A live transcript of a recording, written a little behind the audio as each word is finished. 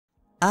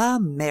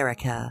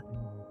America,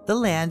 the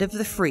land of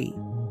the free,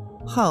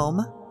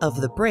 home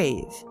of the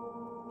brave,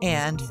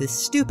 and the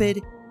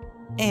stupid,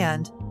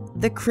 and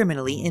the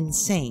criminally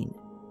insane.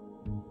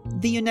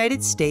 The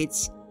United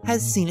States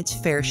has seen its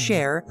fair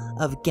share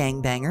of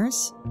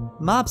gangbangers,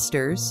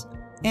 mobsters,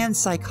 and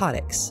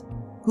psychotics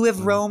who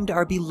have roamed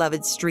our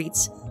beloved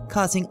streets,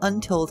 causing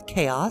untold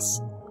chaos,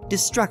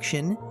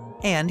 destruction,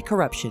 and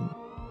corruption.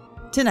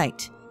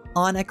 Tonight,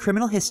 on A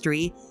Criminal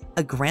History,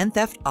 a Grand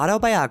Theft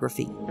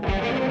autobiography.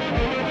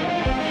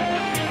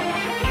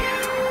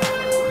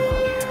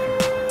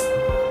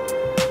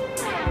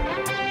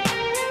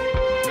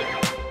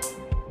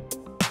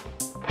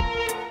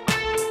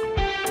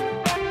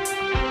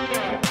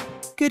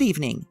 Good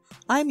evening.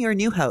 I'm your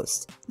new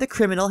host, the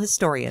Criminal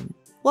Historian.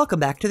 Welcome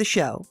back to the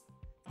show.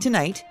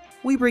 Tonight,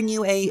 we bring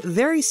you a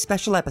very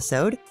special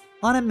episode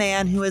on a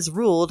man who has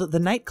ruled the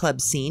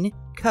nightclub scene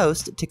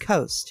coast to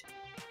coast.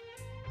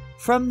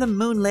 From the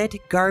moonlit,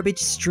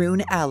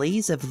 garbage-strewn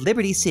alleys of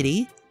Liberty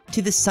City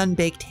to the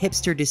sun-baked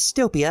hipster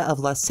dystopia of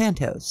Los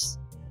Santos,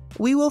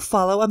 we will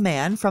follow a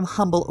man from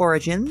humble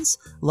origins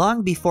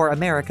long before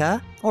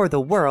America or the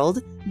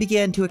world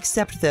began to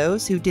accept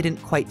those who didn't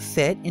quite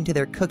fit into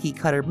their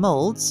cookie-cutter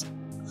molds,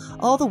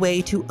 all the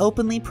way to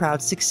openly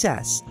proud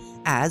success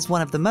as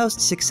one of the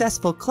most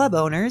successful club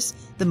owners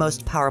the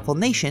most powerful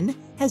nation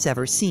has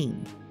ever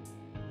seen.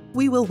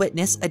 We will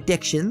witness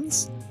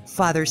addictions,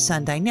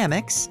 father-son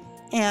dynamics,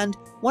 and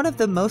one of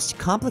the most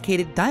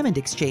complicated diamond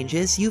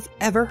exchanges you've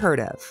ever heard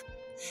of,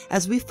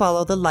 as we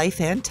follow the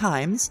life and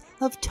times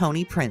of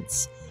Tony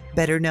Prince,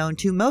 better known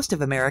to most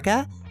of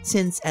America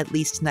since at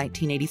least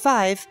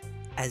 1985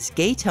 as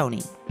Gay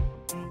Tony.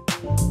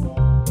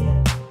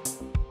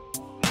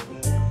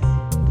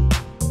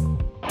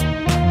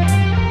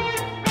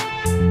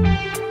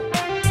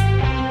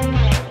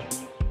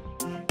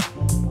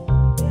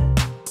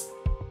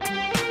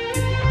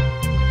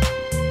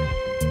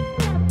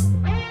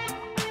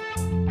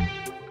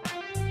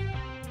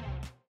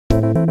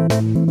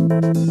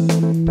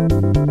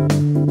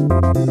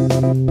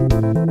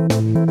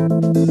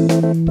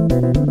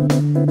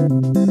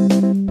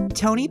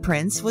 Tony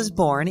Prince was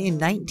born in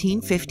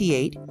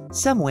 1958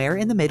 somewhere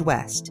in the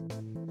Midwest.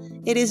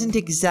 It isn't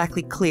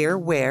exactly clear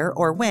where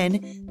or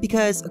when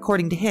because,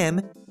 according to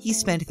him, he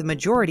spent the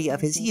majority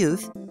of his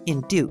youth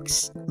in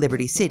Dukes,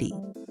 Liberty City.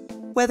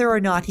 Whether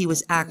or not he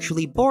was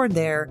actually born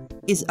there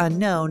is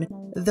unknown,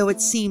 though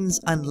it seems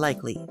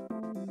unlikely.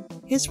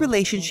 His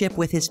relationship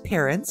with his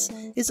parents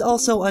is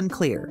also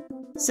unclear,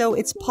 so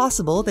it's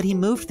possible that he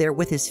moved there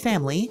with his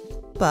family,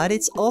 but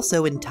it's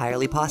also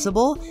entirely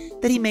possible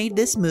that he made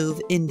this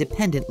move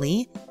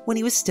independently when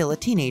he was still a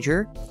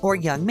teenager or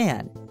young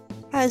man,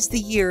 as the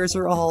years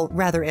are all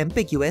rather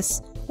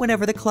ambiguous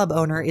whenever the club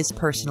owner is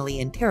personally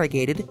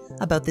interrogated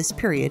about this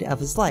period of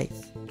his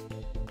life.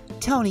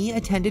 Tony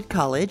attended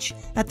college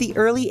at the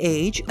early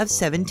age of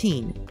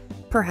 17,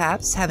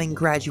 perhaps having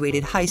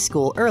graduated high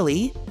school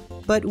early,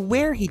 but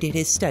where he did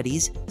his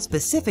studies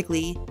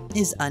specifically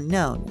is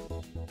unknown.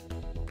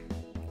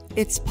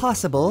 It's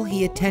possible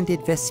he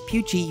attended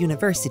Vespucci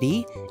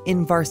University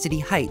in Varsity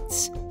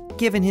Heights,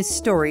 given his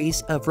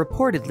stories of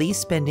reportedly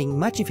spending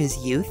much of his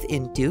youth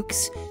in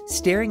Dukes,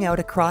 staring out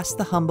across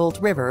the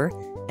Humboldt River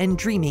and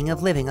dreaming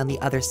of living on the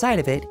other side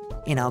of it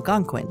in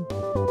Algonquin.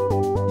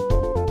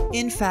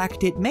 In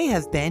fact, it may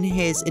have been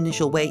his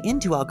initial way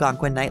into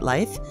Algonquin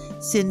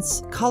nightlife,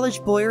 since,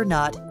 college boy or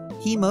not,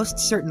 he most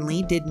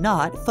certainly did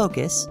not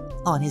focus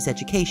on his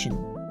education.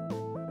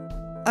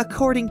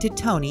 According to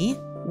Tony,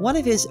 one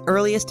of his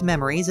earliest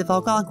memories of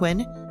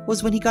Algonquin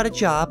was when he got a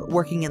job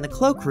working in the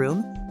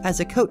cloakroom as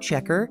a coat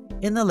checker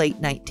in the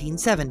late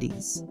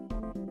 1970s.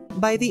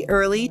 By the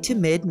early to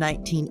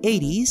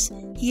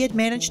mid-1980s, he had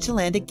managed to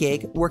land a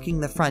gig working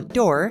the front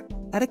door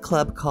at a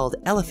club called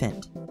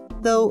Elephant,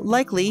 though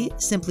likely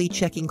simply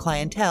checking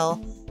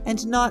clientele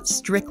and not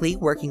strictly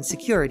working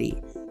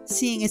security,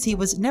 seeing as he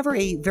was never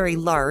a very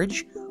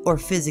large or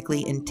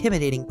physically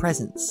intimidating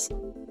presence.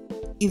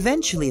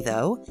 Eventually,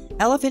 though,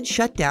 Elephant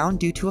shut down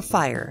due to a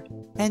fire,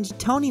 and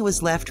Tony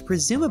was left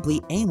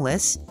presumably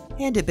aimless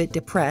and a bit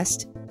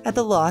depressed at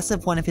the loss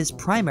of one of his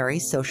primary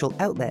social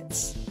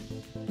outlets.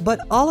 But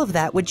all of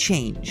that would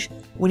change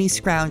when he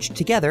scrounged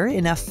together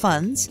enough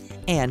funds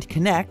and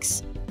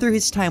connects through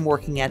his time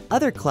working at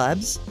other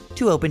clubs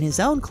to open his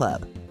own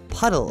club,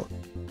 Puddle,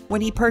 when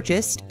he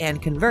purchased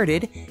and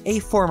converted a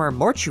former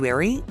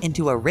mortuary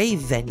into a rave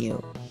venue.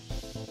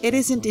 It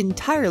isn't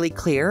entirely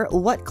clear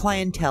what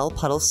clientele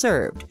Puddle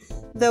served,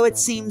 though it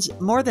seems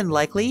more than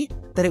likely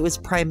that it was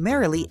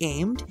primarily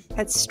aimed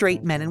at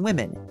straight men and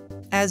women,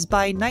 as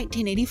by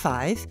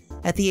 1985,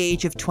 at the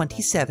age of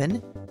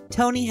 27,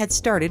 Tony had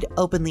started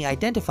openly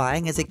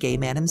identifying as a gay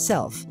man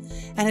himself,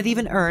 and had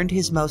even earned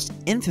his most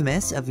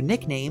infamous of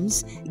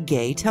nicknames,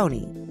 Gay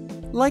Tony,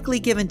 likely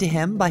given to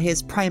him by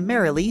his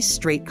primarily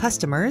straight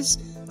customers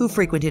who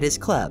frequented his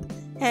club,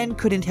 and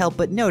couldn't help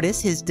but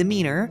notice his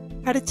demeanor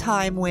at a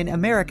time when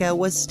America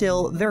was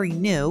still very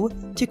new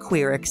to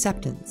queer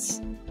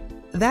acceptance.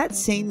 That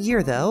same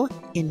year, though,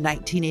 in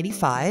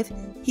 1985,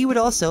 He would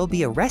also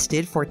be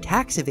arrested for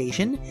tax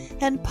evasion,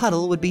 and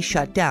Puddle would be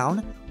shut down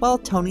while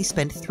Tony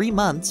spent 3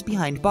 months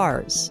behind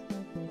bars,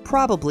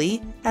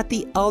 probably at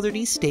the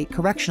Alderney State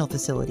Correctional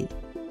Facility.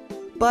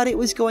 But it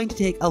was going to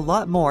take a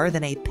lot more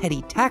than a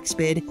petty tax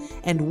bid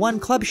and 1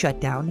 club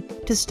shutdown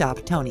to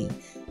stop Tony.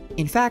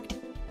 In fact,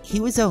 he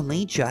was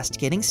only just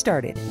getting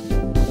started.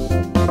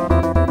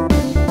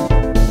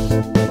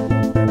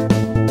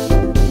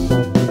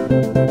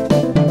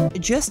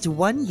 Just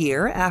 1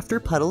 year after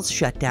Puddle's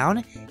shutdown,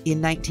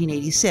 in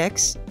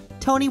 1986,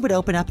 Tony would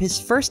open up his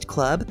first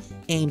club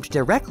aimed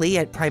directly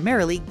at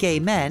primarily gay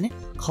men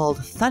called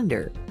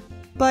Thunder,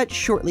 but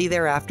shortly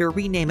thereafter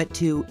rename it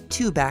to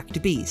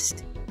Two-Backed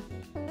Beast.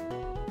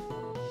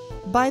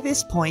 By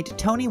this point,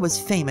 Tony was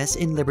famous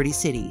in Liberty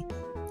City,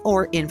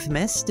 or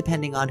infamous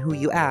depending on who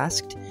you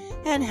asked,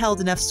 and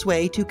held enough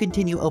sway to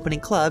continue opening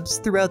clubs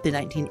throughout the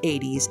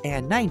 1980s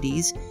and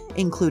 90s,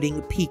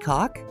 including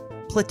Peacock,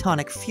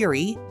 Platonic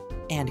Fury,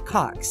 and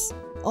Cox,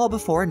 all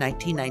before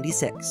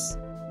 1996.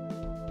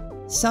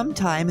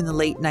 Sometime in the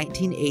late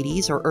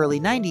 1980s or early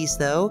 90s,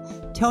 though,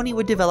 Tony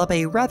would develop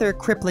a rather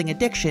crippling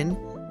addiction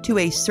to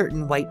a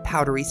certain white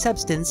powdery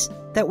substance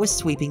that was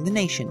sweeping the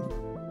nation.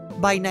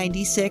 By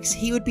 96,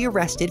 he would be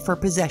arrested for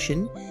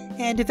possession,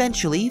 and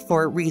eventually,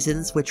 for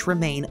reasons which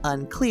remain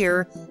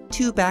unclear,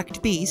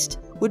 Two-Backed Beast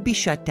would be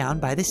shut down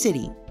by the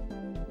city.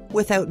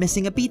 Without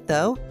missing a beat,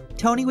 though,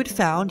 Tony would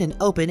found and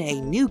open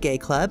a new gay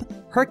club,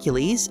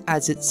 Hercules,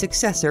 as its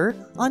successor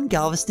on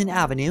Galveston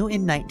Avenue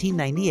in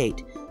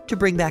 1998, to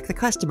bring back the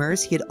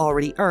customers he had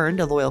already earned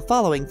a loyal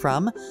following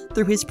from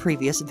through his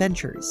previous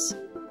ventures.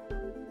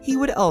 He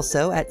would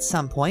also, at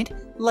some point,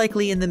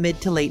 likely in the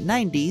mid to late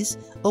 90s,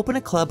 open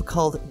a club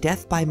called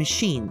Death by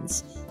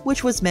Machines,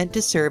 which was meant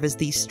to serve as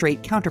the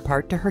straight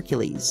counterpart to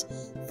Hercules,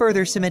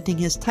 further cementing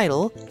his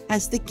title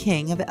as the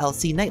king of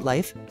LC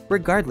nightlife,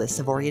 regardless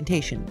of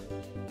orientation.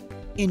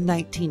 In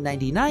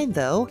 1999,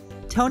 though,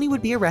 Tony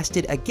would be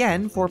arrested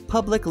again for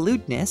public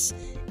lewdness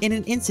in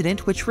an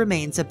incident which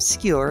remains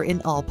obscure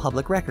in all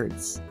public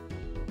records.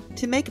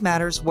 To make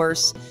matters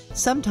worse,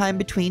 sometime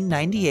between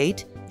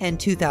 1998 and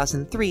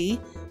 2003,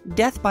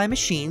 Death by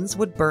Machines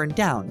would burn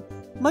down,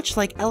 much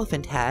like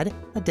Elephant had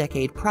a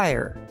decade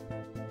prior.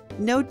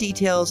 No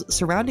details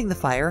surrounding the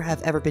fire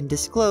have ever been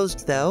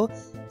disclosed, though,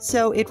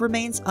 so it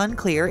remains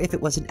unclear if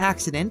it was an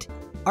accident,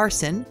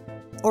 arson,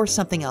 or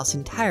something else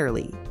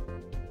entirely.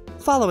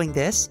 Following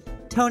this,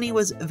 Tony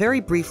was very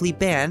briefly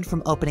banned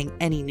from opening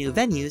any new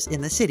venues in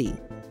the city,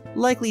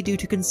 likely due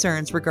to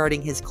concerns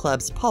regarding his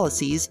club's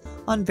policies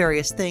on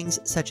various things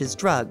such as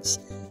drugs,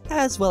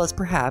 as well as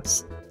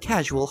perhaps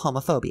casual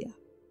homophobia.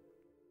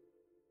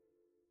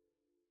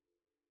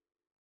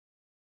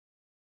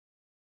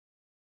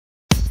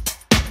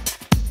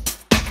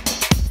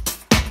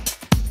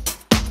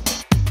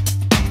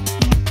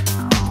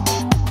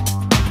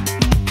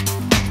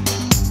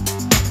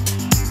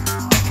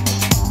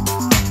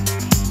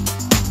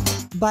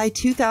 By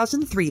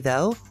 2003,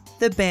 though,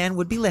 the ban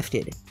would be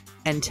lifted,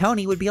 and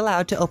Tony would be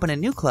allowed to open a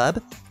new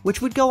club, which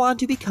would go on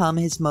to become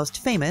his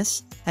most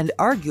famous and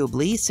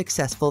arguably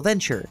successful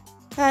venture,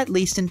 at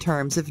least in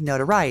terms of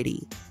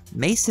notoriety,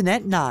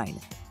 Masonette 9,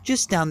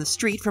 just down the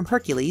street from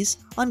Hercules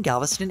on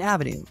Galveston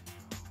Avenue.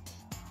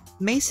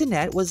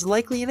 Masonette was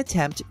likely an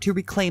attempt to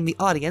reclaim the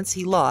audience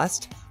he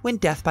lost when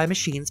Death by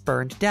Machines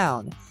burned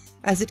down,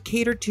 as it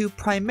catered to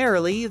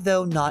primarily,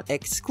 though not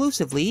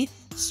exclusively,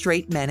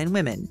 straight men and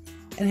women,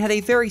 and had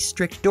a very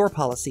strict door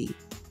policy,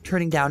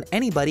 turning down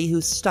anybody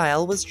whose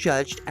style was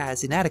judged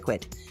as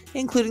inadequate,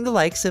 including the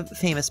likes of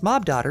famous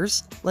mob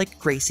daughters like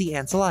Gracie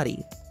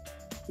Ancelotti.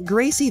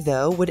 Gracie,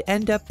 though, would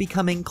end up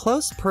becoming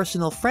close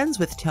personal friends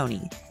with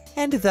Tony,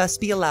 and thus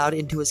be allowed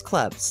into his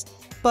clubs,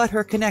 but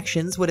her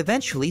connections would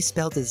eventually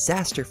spell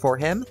disaster for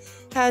him,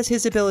 as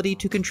his ability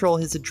to control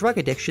his drug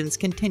addictions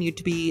continued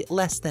to be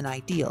less than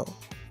ideal.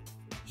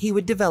 He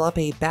would develop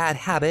a bad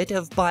habit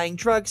of buying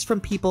drugs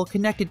from people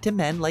connected to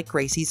men like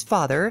Gracie's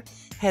father,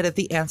 head of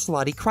the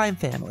Ancelotti crime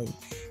family,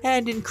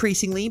 and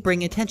increasingly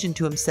bring attention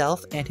to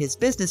himself and his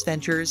business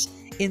ventures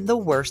in the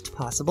worst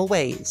possible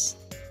ways.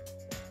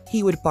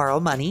 He would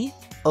borrow money,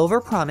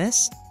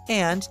 overpromise,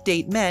 and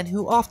date men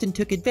who often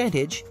took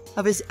advantage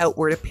of his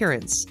outward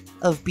appearance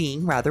of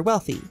being rather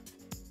wealthy,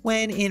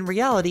 when in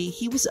reality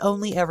he was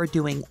only ever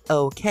doing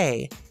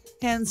okay,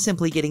 and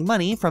simply getting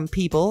money from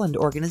people and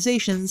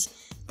organizations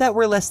that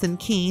were less than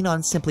keen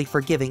on simply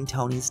forgiving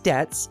Tony's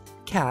debts,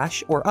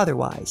 cash or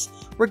otherwise,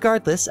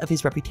 regardless of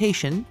his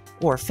reputation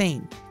or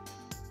fame.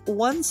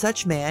 One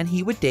such man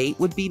he would date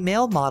would be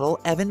male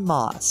model Evan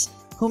Moss,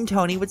 whom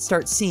Tony would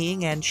start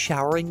seeing and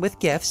showering with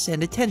gifts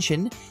and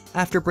attention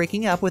after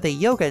breaking up with a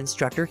yoga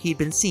instructor he'd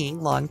been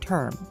seeing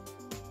long-term.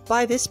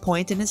 By this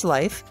point in his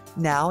life,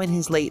 now in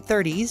his late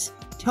 30s,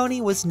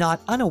 Tony was not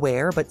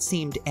unaware but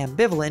seemed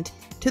ambivalent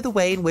to the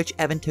way in which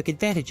Evan took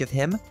advantage of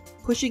him,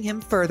 pushing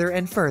him further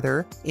and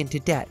further into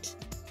debt.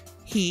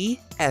 He,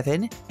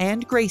 Evan,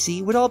 and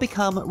Gracie would all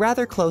become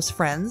rather close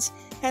friends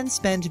and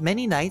spend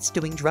many nights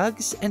doing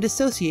drugs and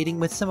associating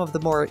with some of the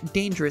more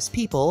dangerous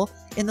people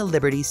in the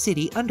Liberty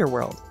City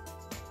underworld.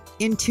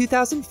 In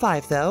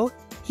 2005, though,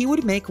 he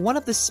would make one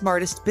of the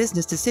smartest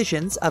business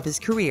decisions of his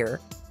career,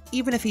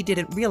 even if he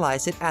didn't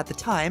realize it at the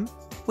time,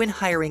 when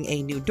hiring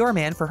a new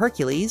doorman for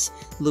Hercules,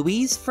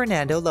 Luis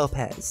Fernando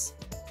Lopez.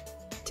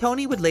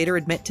 Tony would later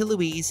admit to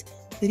Luis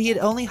that he had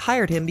only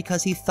hired him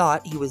because he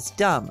thought he was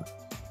dumb.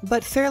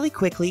 But fairly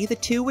quickly, the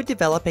two would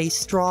develop a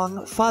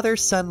strong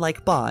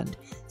father-son-like bond,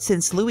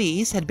 since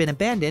Luis had been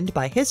abandoned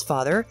by his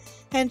father,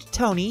 and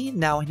Tony,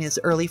 now in his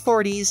early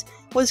 40s,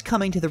 was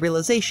coming to the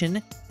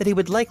realization that he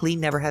would likely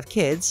never have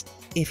kids,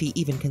 if he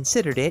even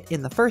considered it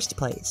in the first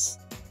place.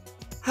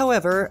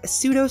 However,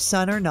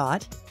 pseudo-son or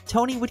not,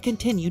 Tony would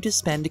continue to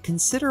spend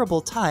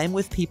considerable time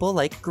with people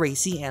like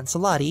Gracie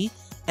Ancelotti,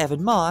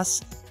 Evan Moss,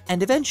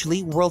 and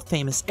eventually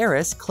world-famous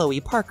heiress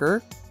Chloe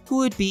Parker, who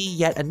would be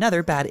yet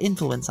another bad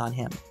influence on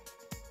him.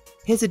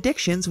 His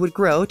addictions would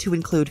grow to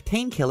include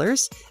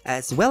painkillers,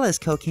 as well as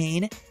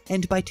cocaine,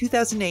 and by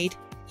 2008,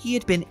 he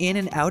had been in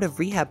and out of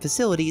rehab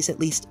facilities at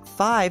least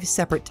 5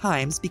 separate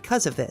times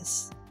because of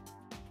this.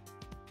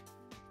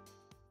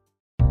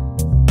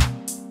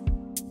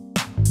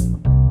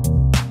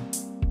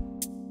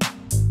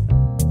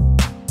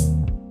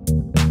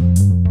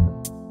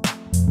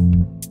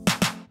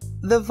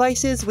 The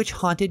vices which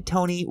haunted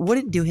Tony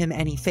wouldn't do him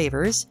any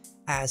favors,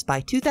 as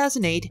by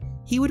 2008,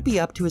 he would be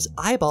up to his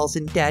eyeballs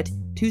in debt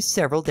to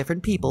several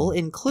different people,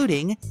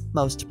 including,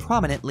 most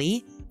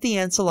prominently, the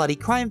Ancelotti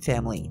crime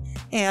family,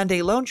 and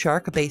a loan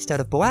shark based out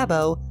of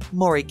Boabo,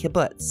 Maury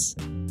Kibbutz.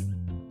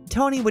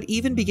 Tony would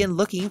even begin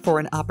looking for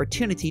an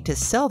opportunity to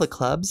sell the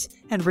clubs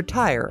and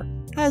retire,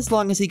 as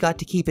long as he got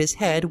to keep his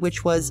head,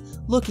 which was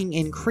looking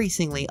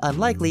increasingly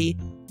unlikely,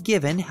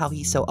 given how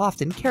he so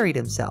often carried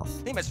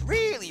himself. They must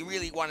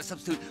really want to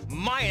substitute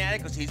my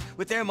inadequacies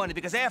with their money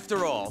because,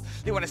 after all,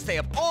 they want to stay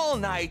up all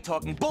night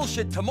talking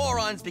bullshit to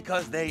morons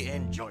because they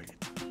enjoyed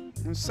it.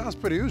 It sounds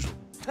pretty usual.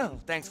 Oh,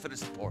 thanks for the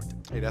support.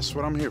 Hey, that's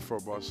what I'm here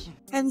for, boss.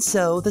 And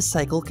so the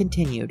cycle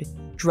continued.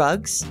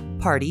 Drugs,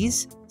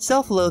 parties,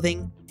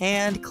 self-loathing,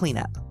 and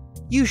cleanup,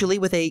 usually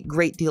with a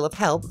great deal of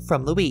help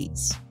from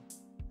Louise.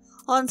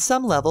 On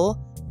some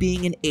level,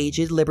 being an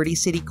aged Liberty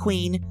City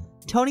queen,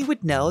 Tony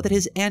would know that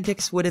his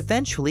antics would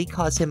eventually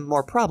cause him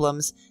more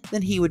problems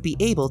than he would be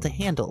able to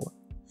handle.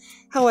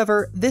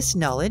 However, this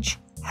knowledge,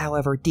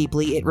 however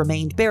deeply it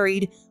remained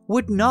buried,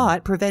 would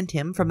not prevent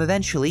him from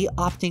eventually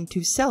opting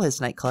to sell his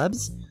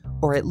nightclubs,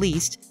 or at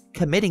least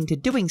committing to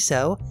doing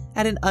so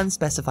at an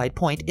unspecified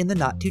point in the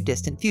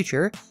not-too-distant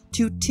future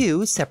to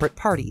 2 separate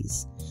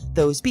parties,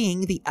 those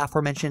being the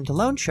aforementioned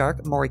loan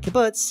shark Maury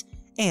Kibbutz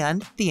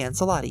and the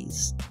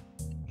Ancelottis.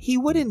 He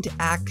wouldn't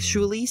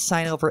actually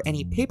sign over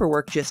any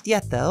paperwork just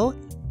yet, though,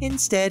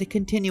 instead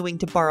continuing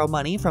to borrow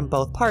money from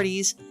both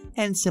parties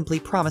and simply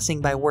promising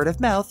by word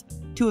of mouth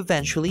to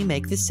eventually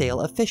make the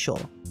sale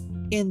official.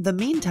 In the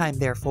meantime,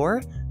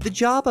 therefore, the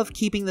job of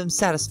keeping them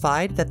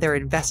satisfied that their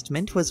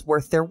investment was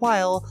worth their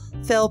while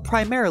fell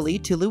primarily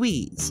to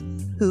Louise,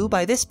 who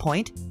by this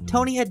point,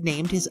 Tony had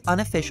named his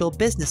unofficial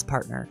business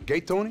partner. Gay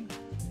Tony?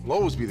 You'll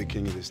always be the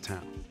king of this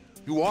town.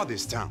 You are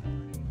this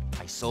town.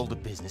 I sold the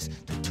business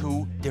to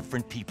 2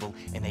 different people,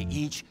 and they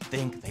each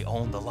think they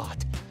own the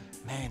lot.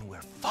 Man,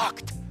 we're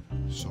fucked.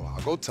 So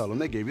I'll go tell them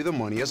they gave you the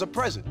money as a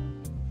present.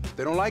 If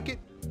they don't like it,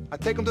 I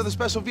take them to the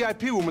special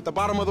VIP room at the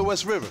bottom of the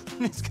West River.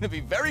 It's gonna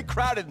be very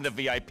crowded in the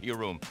VIP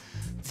room.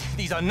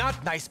 These are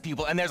not nice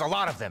people, and there's a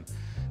lot of them.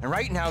 And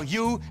right now,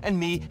 you and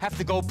me have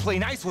to go play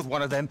nice with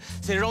one of them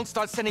so they don't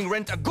start sending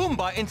Rent a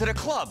Goomba into the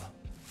club.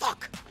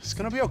 Fuck. It's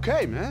gonna be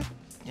okay, man.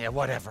 Yeah,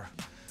 whatever.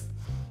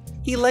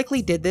 He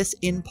likely did this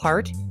in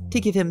part to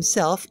give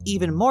himself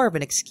even more of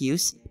an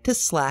excuse to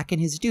slack in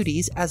his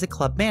duties as a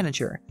club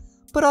manager,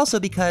 but also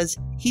because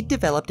he'd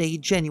developed a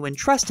genuine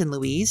trust in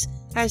Louise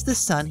as the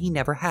son he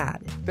never had.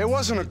 There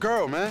wasn't a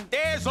girl, man.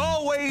 There's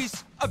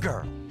always a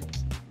girl.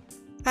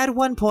 At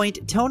one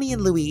point, Tony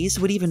and Louise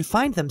would even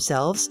find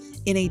themselves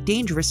in a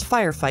dangerous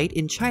firefight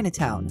in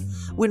Chinatown,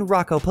 when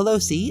Rocco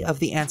Pelosi of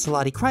the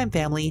Ancelotti crime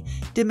family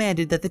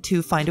demanded that the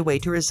two find a way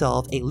to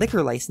resolve a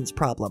liquor license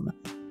problem,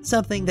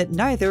 something that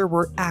neither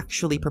were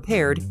actually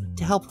prepared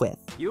to help with.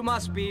 You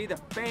must be the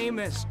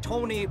famous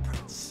Tony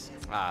Prince.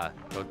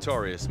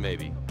 Notorious,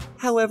 maybe.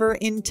 However,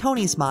 in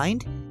Tony's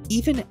mind,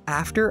 even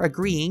after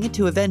agreeing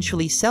to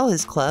eventually sell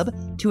his club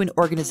to an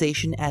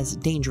organization as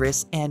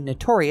dangerous and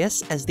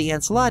notorious as the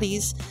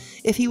Ancelottis,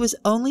 if he was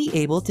only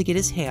able to get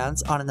his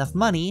hands on enough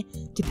money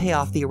to pay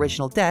off the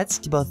original debts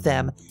to both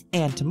them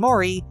and to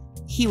Maury,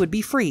 he would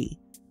be free.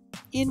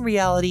 In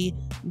reality,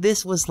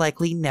 this was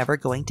likely never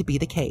going to be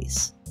the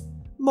case.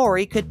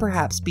 Maury could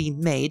perhaps be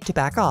made to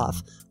back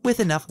off with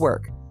enough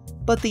work,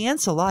 but the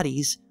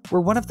Ancelottis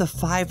were one of the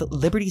 5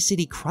 Liberty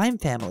City crime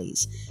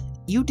families.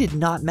 You did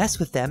not mess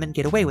with them and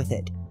get away with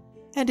it.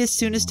 And as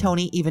soon as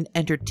Tony even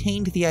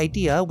entertained the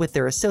idea with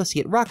their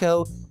associate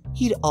Rocco,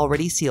 he'd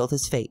already sealed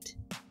his fate.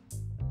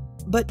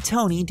 But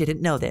Tony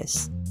didn't know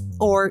this,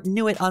 or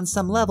knew it on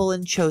some level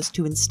and chose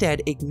to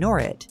instead ignore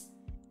it.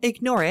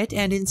 Ignore it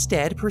and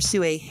instead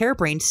pursue a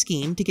harebrained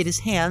scheme to get his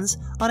hands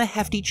on a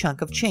hefty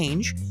chunk of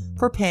change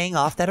for paying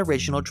off that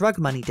original drug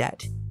money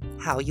debt.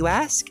 How, you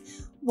ask?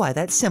 Why,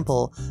 that's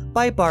simple,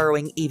 by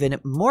borrowing even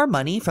more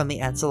money from the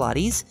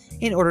Ancelottis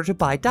in order to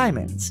buy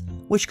diamonds,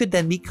 which could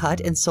then be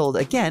cut and sold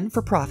again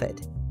for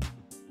profit.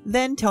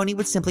 Then Tony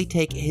would simply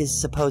take his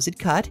supposed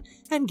cut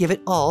and give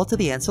it all to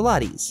the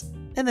Ancelottis,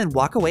 and then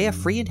walk away a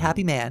free and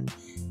happy man.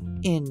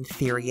 In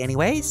theory,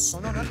 anyways.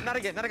 Oh, no, not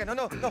again, not again.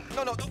 No.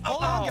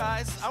 Hold on,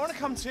 guys. I want to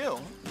come too.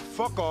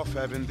 Fuck off,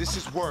 Evan. This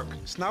is work.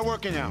 It's not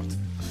working out.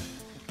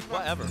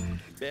 Whatever,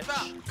 bitch.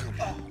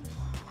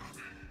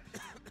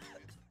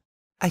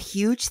 A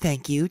huge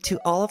thank you to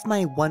all of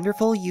my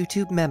wonderful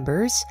YouTube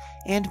members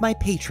and my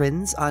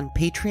patrons on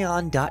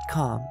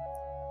Patreon.com.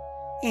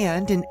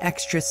 And an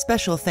extra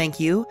special thank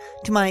you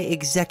to my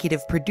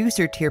executive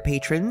producer tier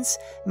patrons,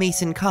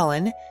 Mason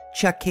Collin,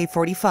 Chuck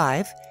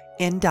K45,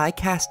 and Die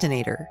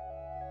Castinator.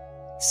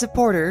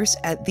 Supporters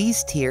at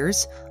these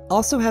tiers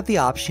also have the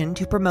option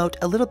to promote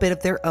a little bit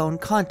of their own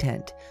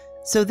content,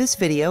 so this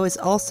video is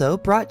also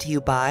brought to you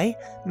by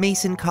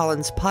Mason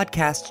Collins'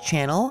 podcast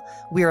channel,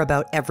 We're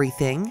About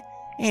Everything,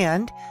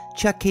 and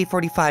Chuck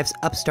K45's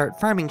Upstart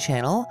Farming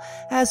channel,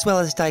 as well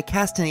as Die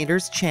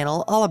Castinator's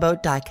channel all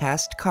about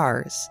die-cast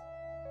cars.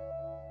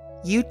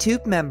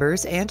 YouTube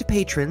members and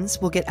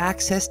patrons will get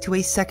access to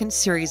a second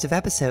series of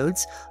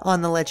episodes on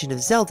the Legend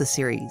of Zelda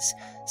series,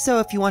 so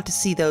if you want to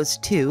see those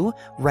too,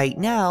 right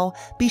now,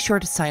 be sure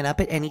to sign up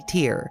at any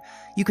tier.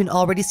 You can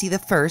already see the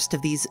first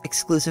of these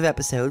exclusive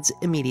episodes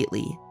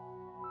immediately.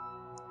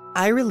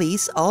 I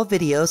release all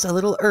videos a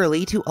little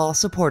early to all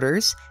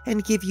supporters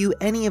and give you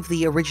any of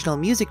the original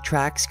music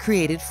tracks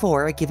created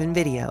for a given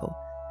video.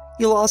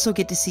 You'll also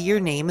get to see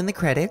your name in the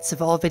credits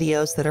of all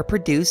videos that are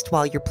produced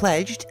while you're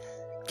pledged,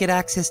 get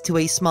access to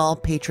a small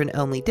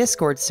patron-only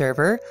Discord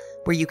server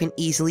where you can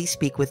easily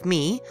speak with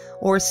me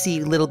or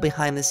see little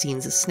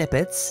behind-the-scenes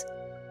snippets,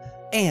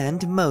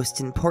 and most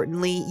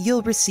importantly,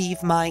 you'll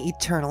receive my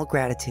eternal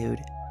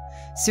gratitude.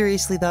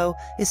 Seriously though,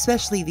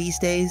 especially these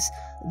days,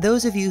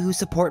 those of you who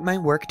support my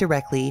work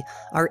directly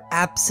are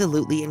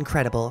absolutely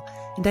incredible,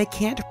 and I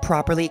can't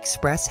properly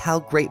express how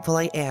grateful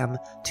I am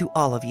to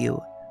all of you.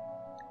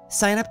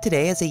 Sign up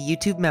today as a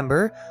YouTube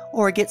member,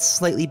 or get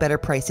slightly better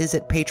prices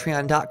at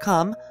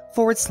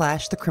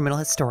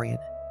patreon.com/thecriminalhistorian.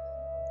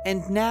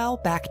 And now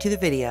back to the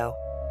video.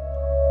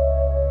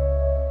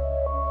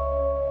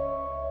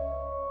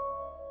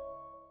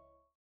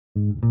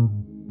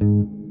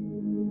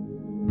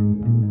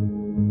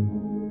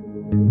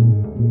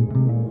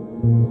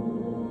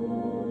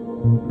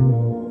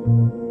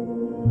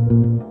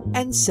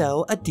 And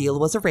so a deal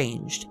was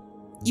arranged.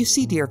 You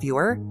see, dear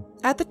viewer,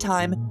 at the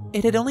time,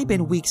 it had only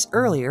been weeks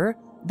earlier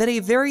that a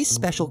very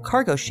special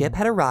cargo ship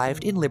had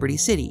arrived in Liberty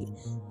City,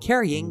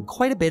 carrying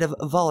quite a bit of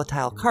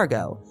volatile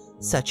cargo,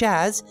 such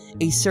as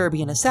a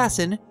Serbian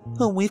assassin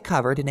whom we've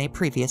covered in a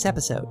previous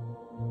episode.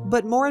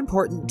 But more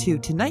important to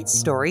tonight's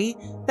story,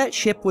 that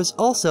ship was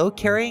also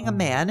carrying a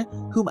man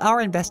whom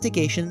our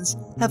investigations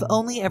have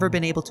only ever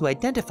been able to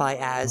identify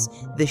as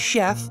the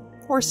chef,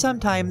 or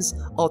sometimes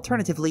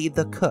alternatively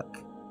the cook.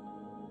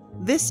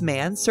 This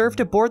man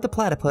served aboard the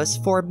Platypus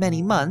for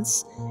many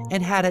months,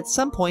 and had at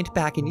some point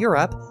back in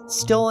Europe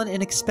stolen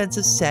an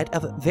expensive set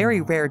of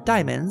very rare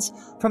diamonds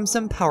from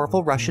some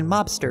powerful Russian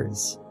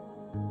mobsters.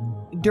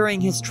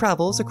 During his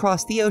travels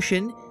across the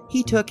ocean,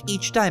 he took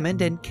each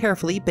diamond and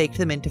carefully baked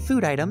them into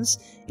food items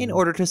in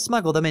order to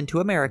smuggle them into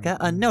America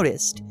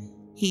unnoticed.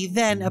 He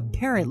then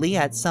apparently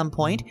at some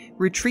point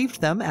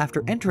retrieved them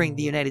after entering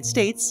the United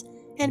States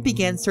and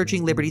began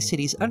searching Liberty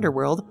City's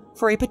underworld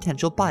for a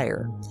potential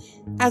buyer.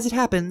 As it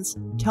happens,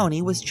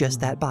 Tony was just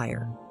that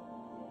buyer.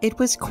 It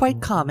was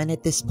quite common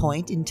at this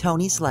point in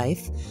Tony's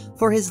life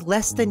for his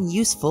less than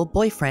useful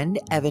boyfriend,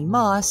 Evan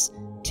Moss,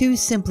 to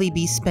simply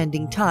be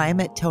spending time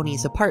at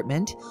Tony's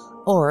apartment,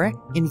 or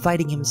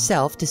inviting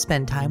himself to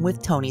spend time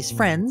with Tony's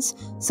friends,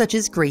 such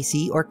as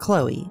Gracie or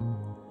Chloe.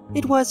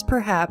 It was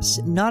perhaps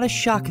not a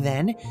shock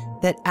then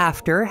that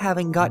after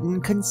having gotten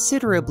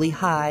considerably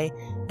high,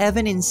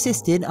 Evan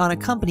insisted on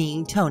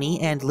accompanying Tony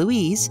and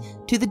Louise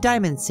to the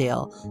diamond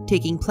sale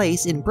taking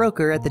place in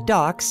Broker at the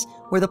docks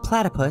where the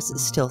Platypus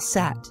still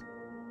sat.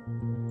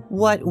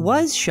 What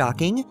was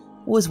shocking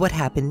was what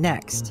happened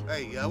next.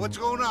 Hey, what's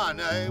going on?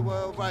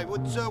 Right,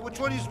 which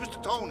one is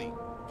Mr. Tony?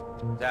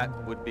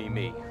 That would be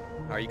me.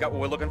 All right, you got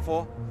what we're looking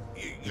for?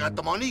 You got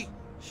the money?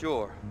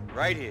 Sure,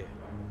 right here.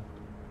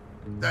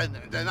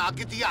 Then I'll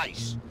get the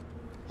ice.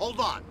 Hold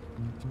on.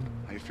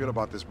 How you feel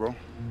about this, bro?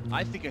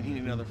 I think I need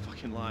another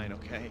fucking line,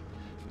 okay?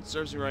 It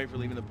serves me right for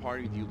leaving the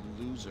party with you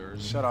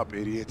losers. Shut up,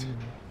 idiot.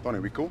 Tony,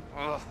 we cool?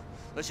 Ugh,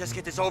 let's just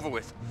get this over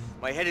with.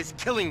 My head is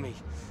killing me.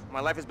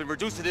 My life has been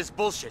reduced to this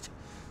bullshit.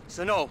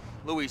 So no,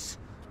 Luis,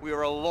 we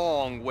are a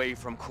long way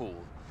from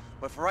cool.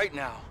 But for right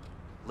now,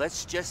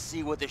 let's just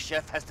see what the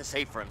chef has to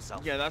say for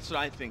himself. Yeah, that's what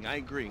I think. I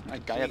agree. Ay,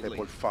 cállate,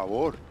 por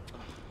favor.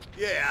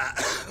 Yeah.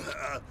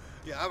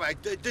 Yeah, all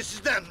right. This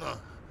is them.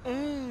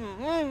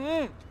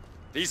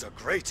 These are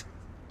great.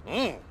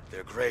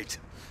 They're great.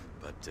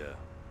 But,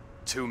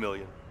 2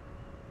 million.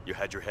 You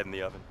had your head in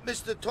the oven?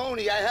 Mr.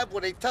 Tony, I have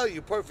what they tell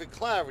you. Perfect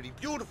clarity.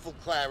 Beautiful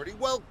clarity.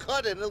 Well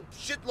cut and a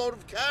shitload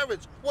of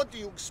carrots. What do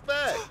you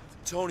expect?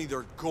 Tony,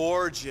 they're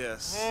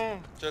gorgeous.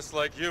 Just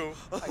like you.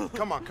 Hey,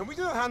 come on, can we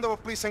do a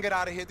handover, please, and get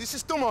out of here? This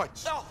is too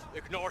much. No,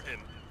 ignore him.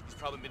 He's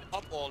probably been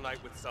up all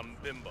night with some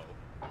bimbo.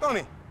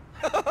 Tony.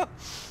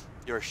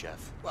 You're a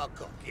chef.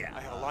 Welcome. Yeah.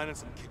 I had a line on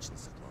some kitchen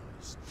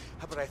supplies.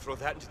 How about I throw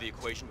that into the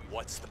equation?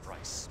 What's the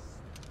price?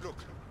 Look,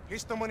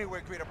 here's the money we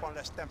agreed upon,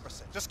 less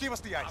 10%. Just give us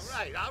the ice. All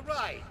right, all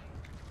right.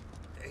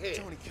 Here.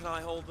 Tony, can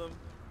I hold them?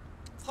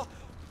 Oh,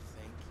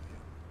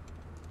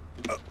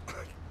 thank you.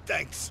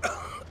 Thanks.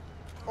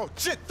 Oh,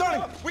 shit,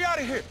 Tony, we out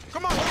of here.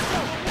 Come on, let's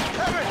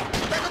go. Evan,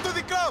 take him to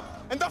the club,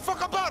 and don't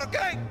fuck about,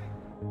 okay?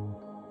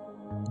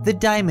 The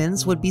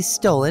diamonds would be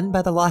stolen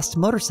by the Lost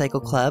Motorcycle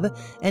Club,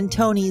 and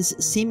Tony's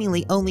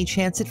seemingly only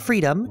chance at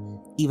freedom,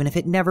 even if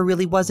it never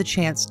really was a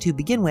chance to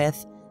begin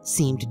with,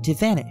 seemed to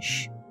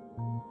vanish.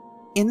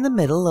 In the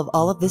middle of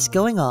all of this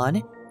going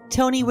on,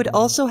 Tony would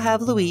also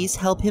have Louise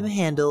help him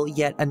handle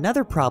yet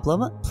another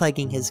problem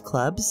plaguing his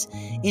clubs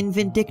in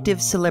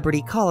vindictive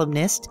celebrity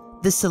columnist,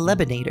 the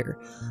Celebinator,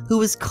 who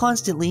was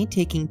constantly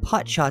taking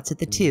potshots at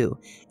the two,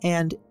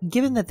 and,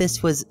 given that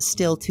this was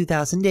still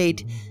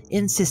 2008,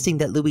 insisting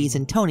that Louise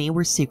and Tony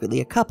were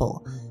secretly a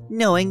couple,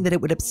 knowing that it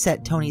would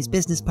upset Tony's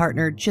business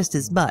partner just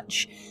as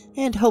much,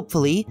 and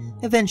hopefully,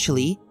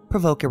 eventually,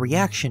 provoke a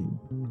reaction.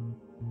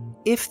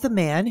 If the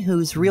man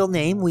whose real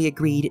name we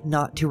agreed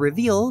not to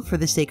reveal for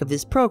the sake of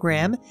this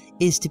program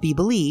is to be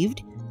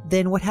believed,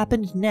 then what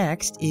happened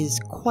next is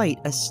quite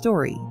a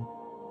story.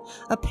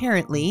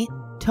 Apparently,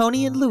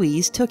 Tony and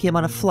Louise took him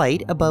on a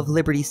flight above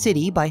Liberty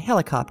City by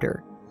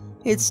helicopter.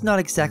 It's not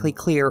exactly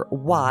clear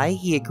why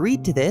he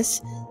agreed to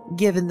this,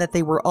 given that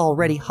they were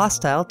already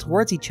hostile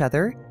towards each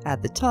other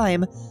at the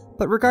time,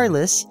 but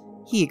regardless,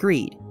 he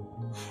agreed.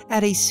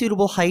 At a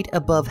suitable height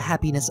above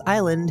Happiness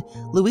Island,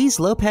 Luis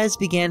Lopez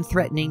began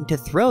threatening to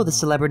throw the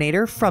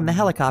Celebinator from the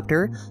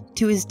helicopter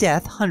to his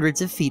death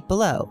hundreds of feet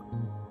below.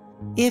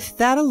 If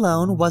that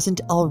alone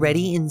wasn't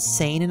already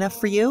insane enough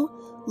for you,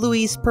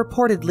 Luis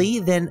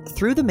purportedly then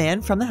threw the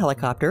man from the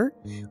helicopter,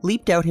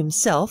 leaped out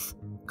himself,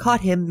 caught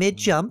him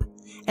mid-jump,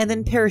 and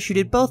then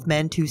parachuted both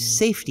men to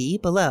safety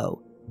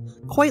below.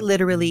 Quite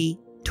literally,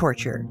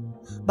 torture,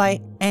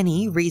 by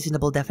any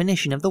reasonable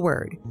definition of the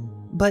word.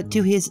 But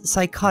to his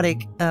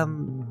psychotic,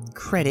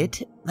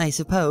 credit, I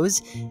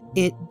suppose,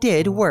 it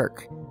did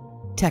work.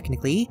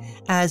 Technically,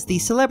 as the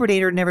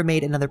Celebinator never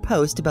made another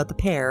post about the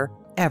pair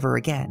ever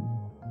again.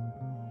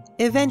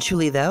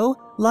 Eventually, though,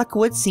 luck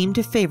would seem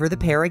to favor the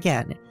pair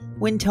again,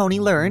 when Tony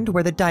learned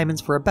where the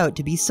diamonds were about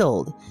to be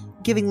sold,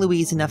 giving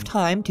Louise enough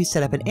time to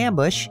set up an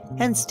ambush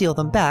and steal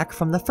them back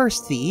from the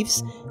first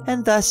thieves,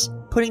 and thus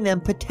putting them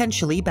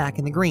potentially back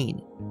in the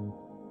green.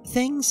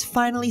 Things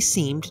finally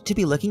seemed to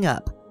be looking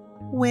up,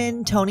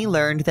 when Tony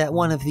learned that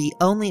one of the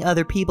only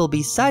other people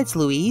besides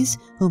Louise,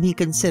 whom he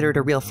considered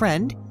a real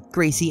friend,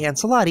 Gracie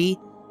Ancelotti,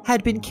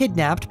 had been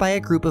kidnapped by a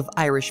group of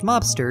Irish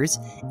mobsters,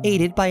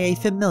 aided by a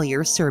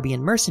familiar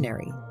Serbian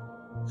mercenary.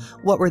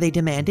 What were they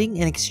demanding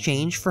in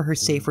exchange for her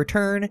safe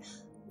return?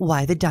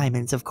 Why, the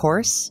diamonds, of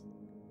course.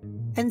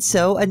 And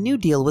so a new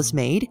deal was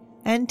made,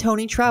 and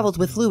Tony traveled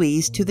with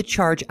Louise to the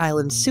Charge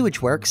Island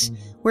sewage works,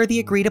 where the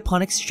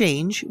agreed-upon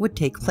exchange would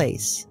take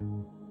place.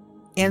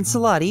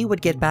 Ancelotti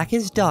would get back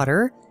his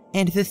daughter,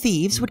 and the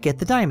thieves would get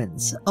the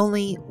diamonds,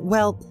 only,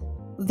 well,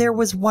 there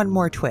was one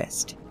more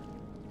twist.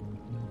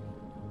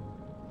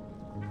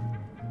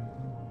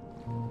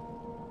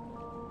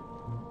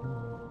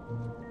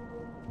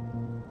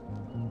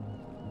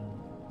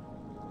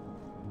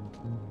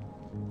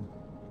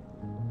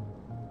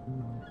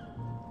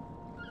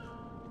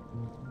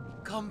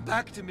 Come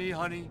back to me,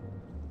 honey.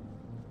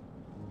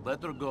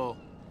 Let her go.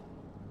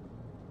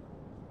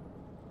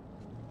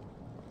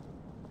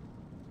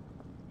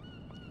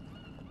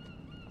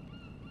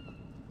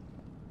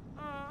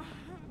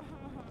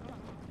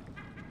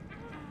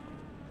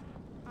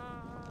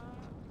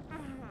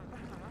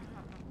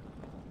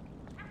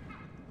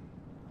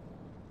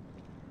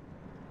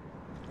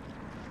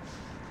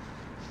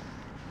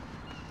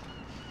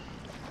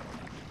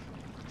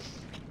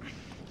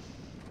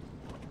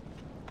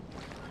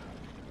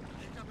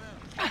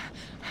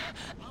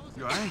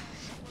 You alright?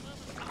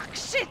 Fuck,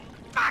 shit!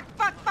 Fuck!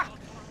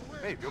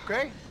 Babe, you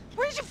okay?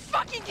 Where did you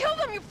fucking kill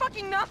them? You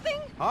fucking nothing?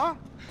 Huh?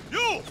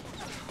 You!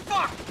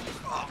 Fuck!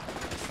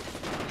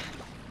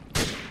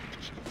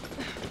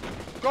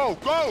 Go,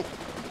 go!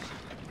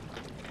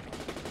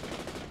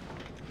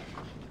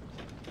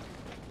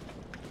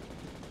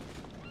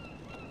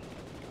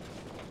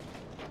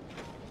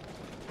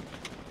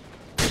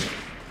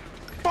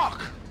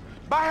 Fuck!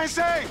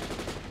 Bájense!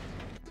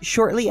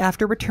 Shortly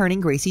after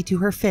returning Gracie to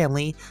her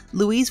family,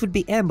 Louise would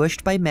be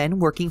ambushed by men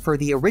working for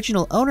the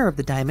original owner of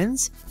the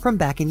diamonds from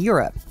back in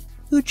Europe,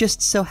 who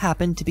just so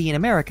happened to be in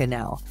America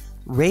now,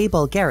 Ray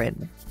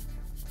Bulgarin.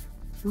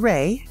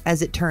 Ray,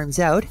 as it turns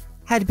out,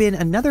 had been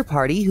another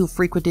party who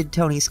frequented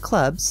Tony's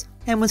clubs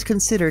and was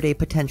considered a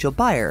potential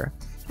buyer,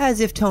 as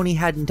if Tony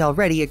hadn't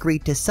already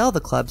agreed to sell the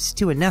clubs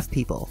to enough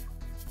people.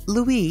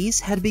 Louise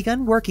had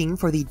begun working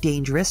for the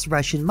dangerous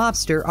Russian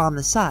mobster on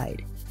the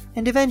side,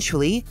 and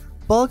eventually,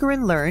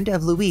 Bulgarin learned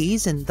of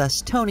Louise and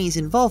thus Tony's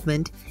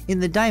involvement in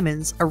the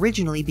diamonds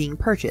originally being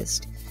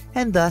purchased,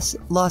 and thus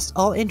lost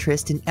all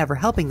interest in ever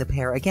helping the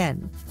pair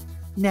again.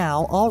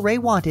 Now all Ray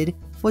wanted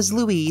was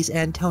Louise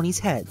and Tony's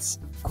heads,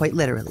 quite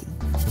literally.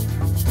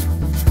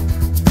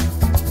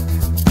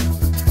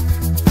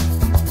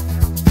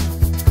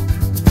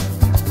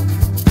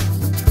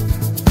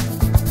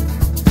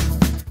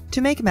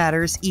 To make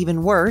matters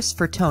even worse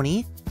for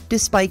Tony,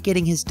 despite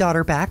getting his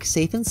daughter back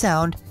safe and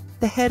sound,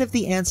 the head of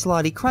the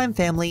Ancelotti crime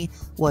family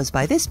was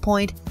by this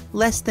point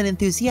less than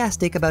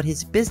enthusiastic about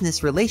his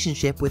business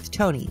relationship with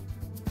Tony.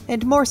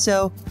 And more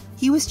so,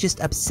 he was just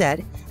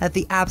upset at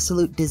the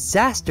absolute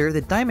disaster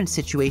the diamond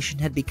situation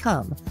had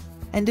become,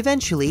 and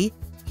eventually,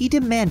 he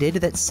demanded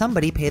that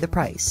somebody pay the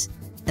price,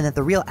 and that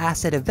the real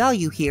asset of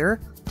value here,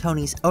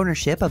 Tony's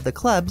ownership of the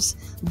clubs,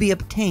 be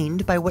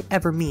obtained by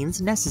whatever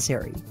means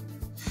necessary.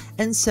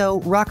 And so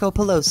Rocco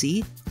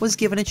Pelosi was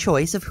given a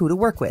choice of who to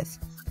work with,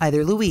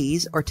 either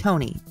Louise or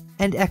Tony,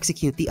 and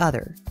execute the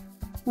other.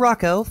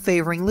 Rocco,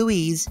 favoring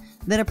Louise,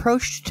 then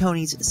approached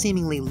Tony's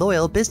seemingly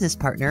loyal business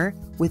partner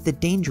with the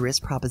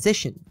dangerous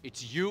proposition.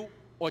 It's you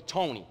or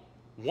Tony.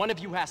 One of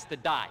you has to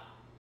die.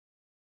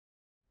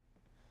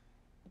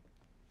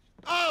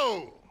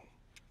 Oh!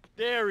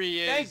 There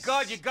he is. Thank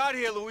God you got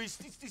here, Luis.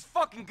 These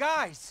fucking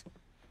guys.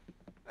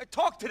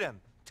 Talk to them.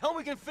 Tell them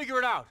we can figure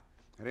it out.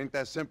 It ain't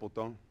that simple,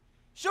 Tone.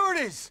 Sure it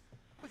is.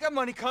 We got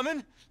money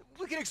coming.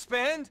 We can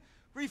expand,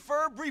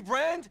 refurb,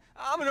 rebrand.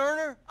 I'm an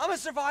earner. I'm a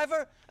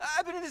survivor.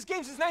 I've been in this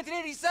game since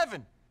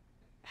 1987.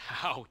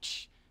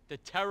 Ouch. The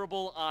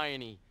terrible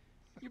irony.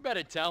 You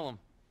better tell him.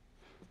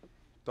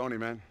 Tony,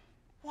 man.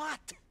 What?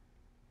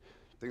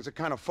 Things are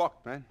kind of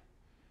fucked, man.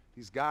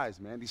 These guys,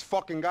 man. These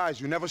fucking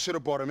guys. You never should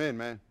have brought them in,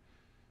 man.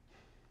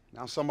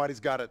 Now somebody's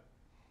got it.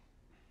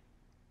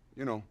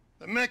 You know.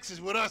 The Mex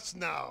is with us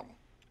now.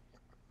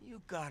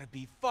 You gotta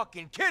be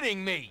fucking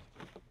kidding me!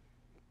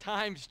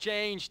 Times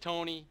change,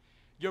 Tony.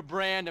 Your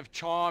brand of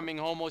charming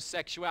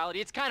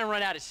homosexuality, it's kind of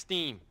run out of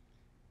steam.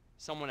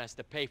 Someone has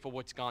to pay for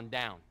what's gone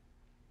down.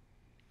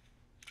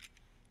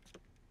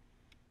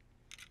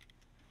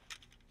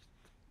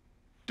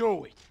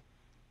 Do it.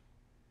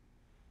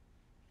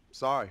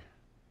 Sorry.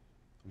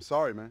 I'm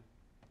sorry, man.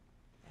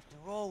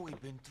 After all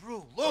we've been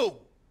through, Lou!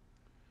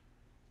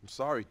 I'm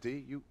sorry,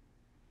 T. You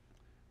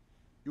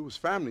was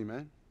family,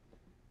 man.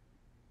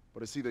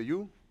 But it's either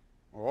you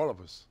or all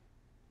of us.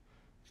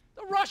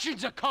 The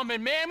Russians are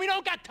coming, man. We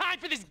don't got time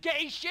for this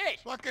gay shit.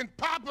 Fucking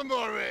pop him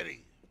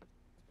already.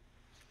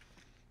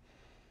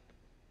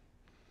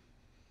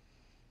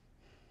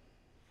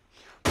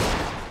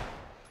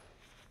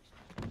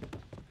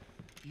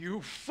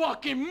 You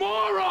fucking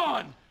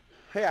moron!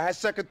 Hey, I had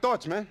second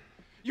thoughts, man.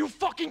 You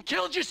fucking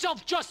killed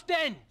yourself just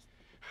then.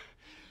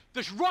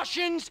 There's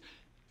Russians,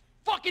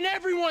 fucking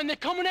everyone, they're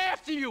coming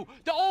after you.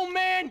 The old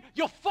man,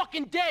 you're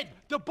fucking dead.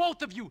 The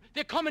both of you.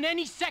 They're coming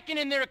any second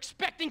and they're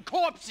expecting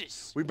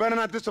corpses. We better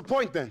not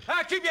disappoint then.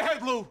 Ah, keep your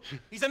head, Lou.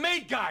 He's a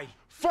made guy.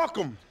 Fuck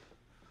him.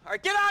 All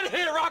right, get out of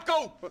here,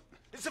 Rocco.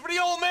 This is for the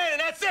old man, and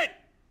that's it.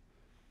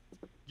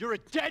 You're a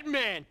dead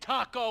man,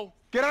 Taco.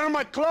 Get out of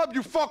my club,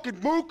 you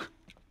fucking mook.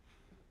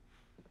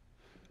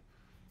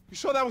 You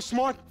sure that was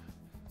smart?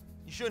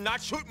 You sure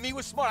not shooting me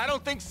was smart? I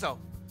don't think so.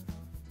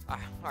 All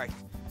right.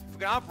 If we're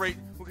gonna operate,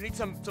 we're gonna need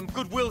some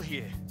goodwill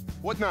here.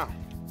 What now?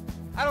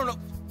 I don't know.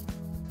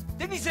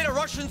 Didn't he say the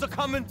Russians are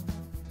coming?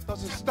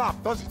 Doesn't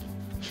stop, does it?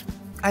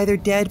 Either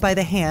dead by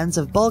the hands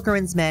of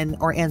Bulgarin's men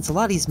or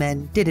Ancelotti's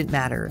men didn't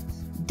matter.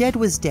 Dead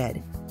was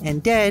dead,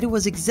 and dead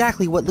was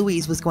exactly what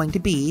Louise was going to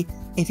be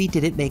if he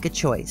didn't make a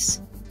choice.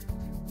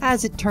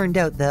 As it turned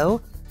out, though,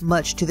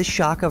 much to the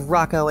shock of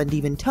Rocco and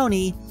even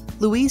Tony,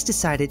 Louise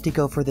decided to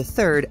go for the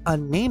third,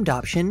 unnamed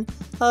option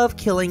of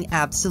killing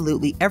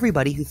absolutely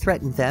everybody who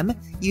threatened them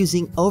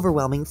using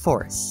overwhelming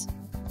force.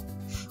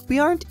 We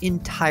aren't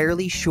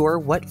entirely sure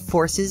what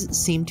forces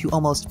seem to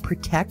almost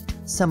protect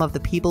some of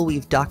the people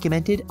we've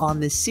documented on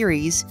this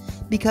series,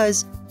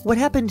 because what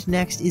happened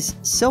next is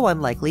so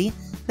unlikely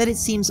that it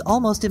seems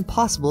almost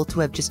impossible to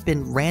have just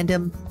been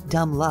random,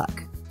 dumb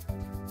luck.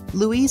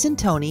 Louise and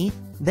Tony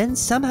then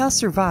somehow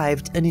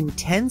survived an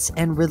intense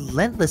and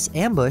relentless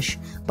ambush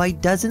by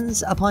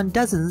dozens upon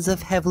dozens of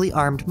heavily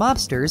armed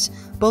mobsters,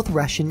 both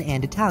Russian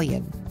and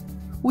Italian.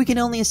 We can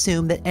only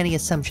assume that any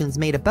assumptions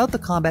made about the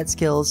combat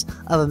skills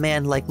of a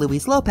man like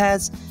Luis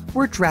Lopez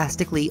were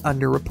drastically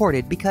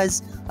underreported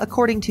because,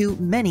 according to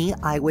many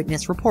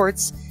eyewitness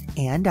reports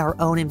and our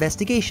own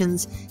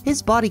investigations,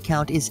 his body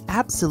count is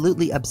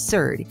absolutely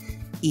absurd,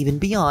 even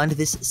beyond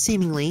this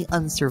seemingly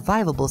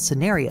unsurvivable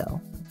scenario.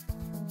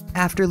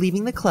 After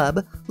leaving the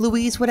club,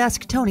 Louise would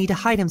ask Tony to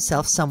hide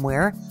himself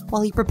somewhere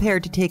while he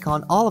prepared to take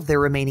on all of their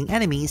remaining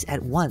enemies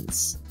at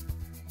once.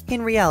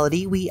 In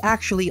reality, we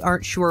actually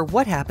aren't sure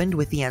what happened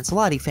with the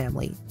Ancelotti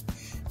family.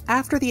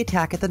 After the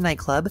attack at the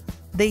nightclub,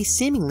 they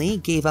seemingly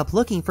gave up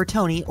looking for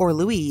Tony or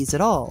Louise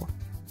at all.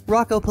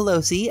 Rocco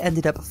Pelosi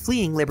ended up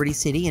fleeing Liberty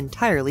City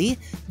entirely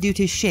due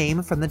to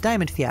shame from the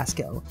diamond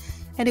fiasco,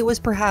 and it was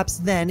perhaps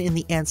then in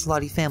the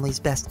Ancelotti family's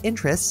best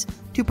interests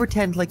to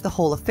pretend like the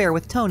whole affair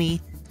with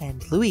Tony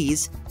and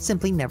Louise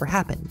simply never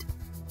happened.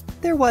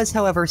 There was,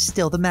 however,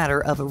 still the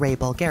matter of Ray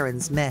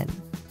Bulgarin's men.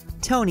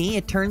 Tony,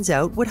 it turns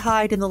out, would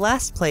hide in the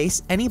last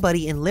place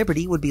anybody in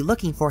Liberty would be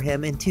looking for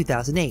him in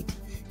 2008,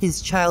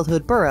 his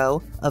childhood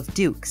borough of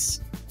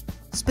Dukes.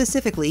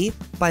 Specifically,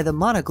 by the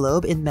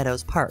Monoglobe in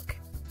Meadows Park.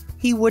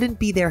 He wouldn't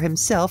be there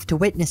himself to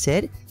witness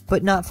it,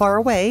 but not far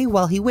away,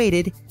 while he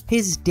waited,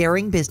 his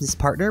daring business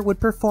partner would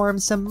perform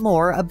some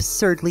more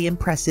absurdly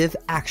impressive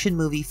action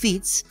movie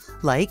feats,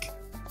 like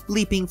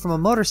leaping from a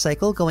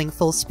motorcycle going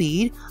full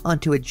speed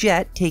onto a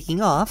jet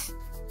taking off,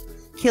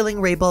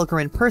 killing Ray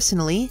Bulgarin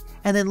personally,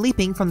 and then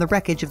leaping from the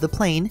wreckage of the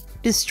plane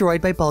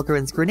destroyed by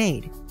Bulgarin's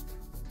grenade.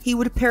 He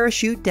would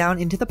parachute down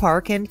into the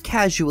park and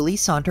casually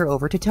saunter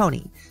over to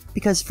Tony,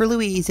 because for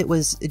Louise it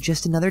was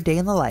just another day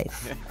in the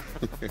life.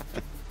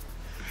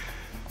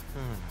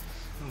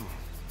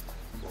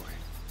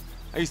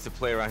 I used to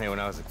play around here when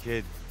I was a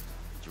kid,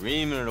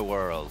 dreaming of the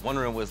world,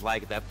 wondering what it was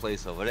like at that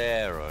place over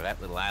there or that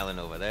little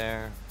island over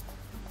there.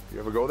 You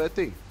ever go there,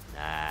 T?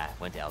 Nah,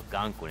 went to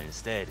Algonquin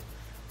instead,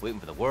 waiting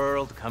for the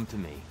world to come to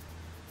me.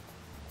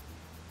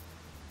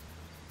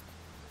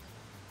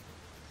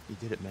 You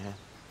did it, man.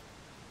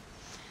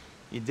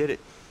 You did it.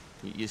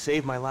 You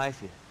saved my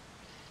life.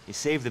 You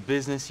saved the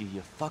business.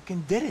 You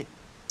fucking did it.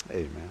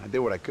 Hey, man, I did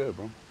what I could,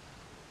 bro.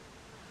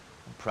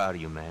 I'm proud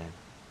of you, man.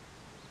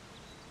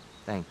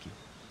 Thank you.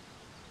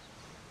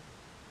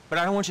 But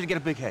I don't want you to get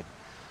a big head.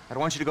 I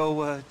don't want you to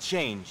go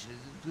change,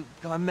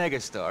 become a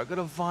megastar, go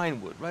to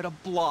Vinewood, write a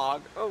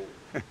blog. Oh.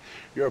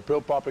 You're a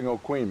pill-popping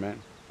old queen, man.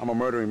 I'm a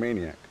murdering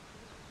maniac.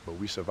 But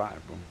we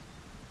survived, bro.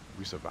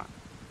 We survived.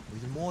 We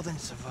did more than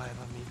survive,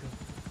 amigo.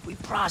 We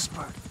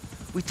prospered.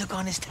 We took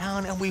on this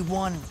town and we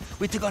won.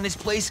 We took on this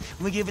place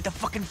and we gave it the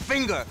fucking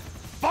finger.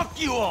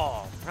 Fuck you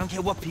all! I don't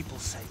care what people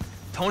say.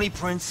 Tony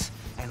Prince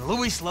and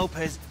Luis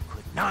Lopez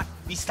could not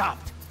be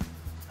stopped.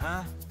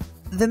 Huh?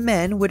 The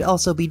men would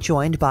also be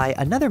joined by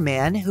another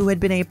man who had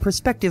been a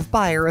prospective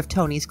buyer of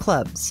Tony's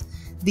clubs,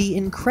 the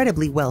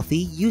incredibly wealthy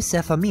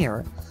Yusef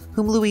Amir,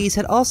 whom Louise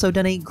had also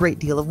done a great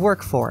deal of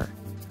work for.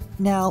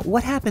 Now,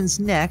 what happens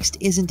next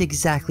isn't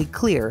exactly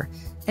clear,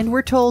 and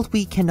we're told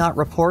we cannot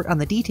report on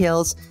the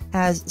details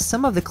as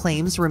some of the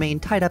claims remain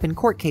tied up in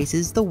court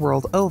cases the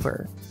world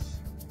over.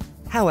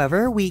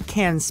 However, we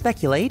can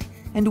speculate,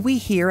 and we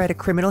here at A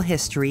Criminal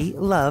History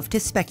love to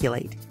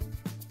speculate.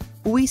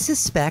 We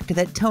suspect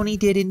that Tony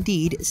did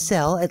indeed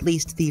sell at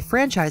least the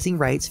franchising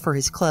rights for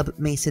his club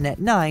Masonette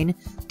 9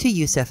 to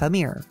Yusef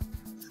Amir.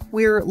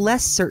 We're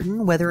less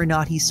certain whether or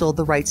not he sold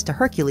the rights to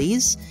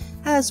Hercules,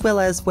 as well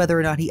as whether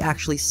or not he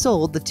actually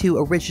sold the two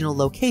original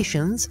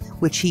locations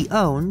which he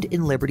owned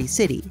in Liberty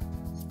City.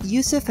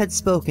 Yusef had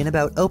spoken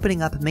about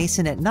opening up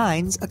Masonette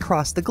 9s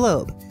across the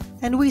globe,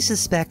 and we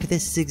suspect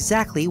this is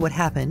exactly what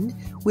happened,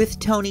 with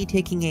Tony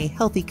taking a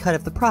healthy cut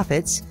of the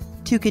profits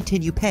to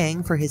continue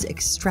paying for his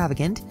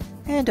extravagant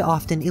and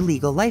often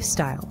illegal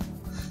lifestyle.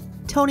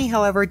 Tony,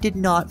 however, did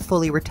not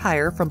fully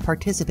retire from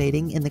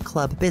participating in the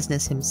club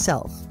business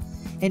himself,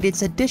 and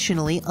it's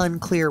additionally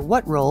unclear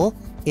what role,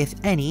 if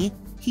any,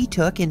 he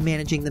took in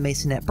managing the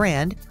Masonette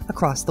brand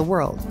across the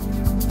world.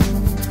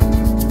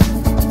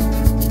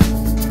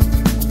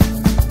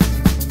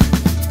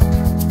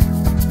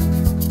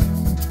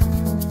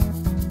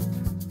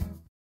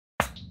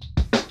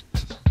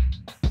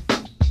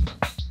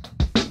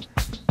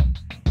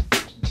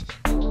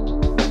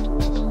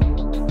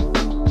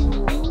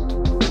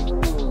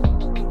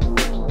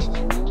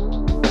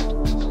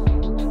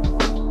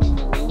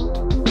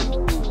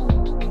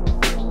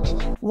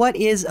 What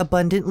is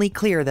abundantly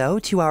clear, though,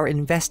 to our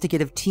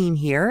investigative team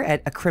here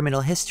at A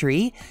Criminal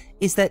History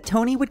is that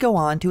Tony would go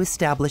on to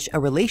establish a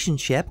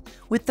relationship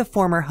with the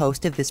former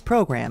host of this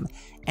program,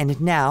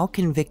 and now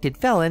convicted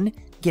felon,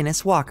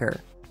 Guinness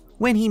Walker,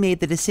 when he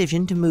made the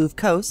decision to move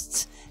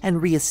coasts and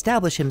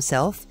re-establish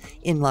himself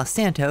in Los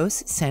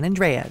Santos, San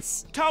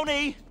Andreas.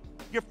 Tony!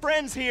 Your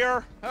friend's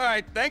here!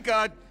 Alright, thank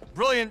God.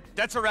 Brilliant.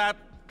 That's a wrap.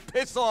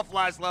 Piss off,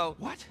 Laszlo.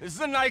 What? This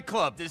is a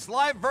nightclub. This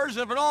live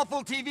version of an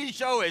awful TV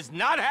show is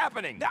not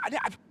happening.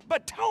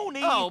 But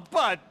Tony! Oh,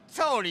 but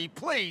Tony,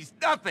 please,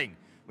 nothing.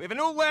 We have a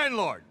new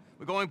landlord.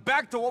 We're going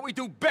back to what we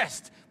do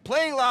best.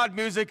 Playing loud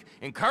music,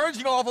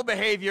 encouraging awful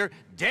behavior,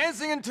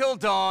 dancing until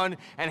dawn,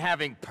 and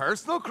having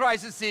personal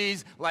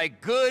crises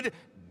like good,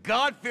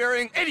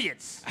 God-fearing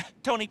idiots.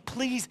 Tony,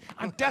 please,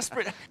 I'm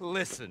desperate.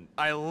 Listen,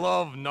 I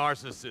love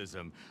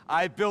narcissism.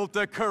 I built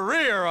a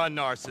career on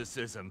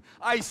narcissism.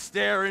 I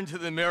stare into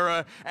the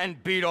mirror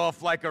and beat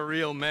off like a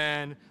real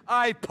man.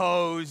 I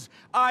pose,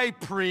 I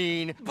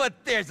preen,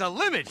 but there's a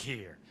limit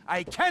here.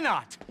 I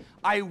cannot,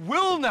 I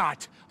will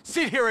not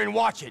sit here and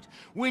watch it.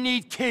 We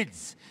need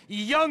kids,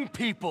 young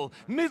people,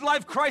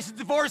 midlife crisis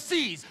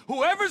divorcees,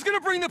 whoever's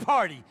gonna bring the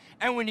party.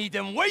 And we need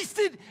them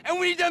wasted, and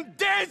we need them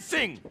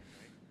dancing.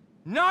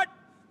 Not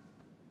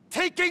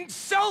taking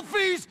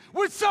selfies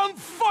with some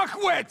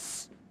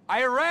fuckwits!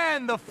 I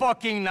ran the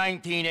fucking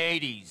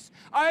 1980s.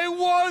 I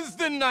was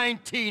the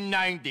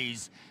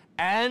 1990s.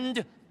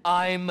 And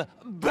I'm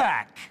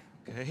back.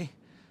 Okay.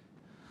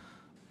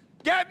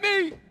 Get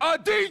me a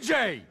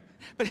DJ!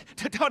 But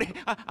Tony,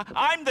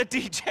 I'm the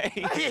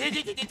DJ.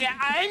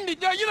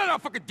 No, you're not a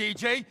fucking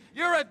DJ.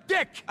 You're a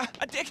dick.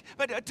 A dick?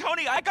 But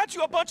Tony, I got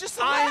you a bunch of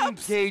I'm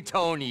celebs. Gay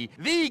Tony,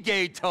 the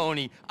Gay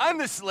Tony. I'm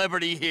the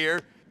celebrity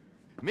here.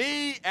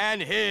 Me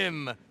and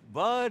him.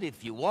 But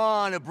if you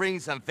want to bring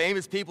some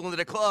famous people into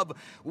the club,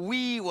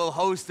 we will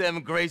host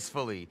them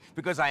gracefully.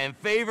 Because I am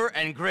favor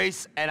and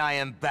grace, and I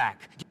am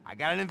back. I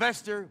got an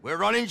investor. We're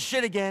running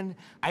shit again.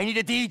 I need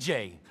a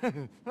DJ.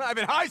 I've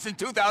been high since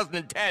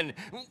 2010.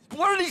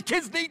 What do these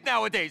kids need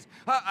nowadays?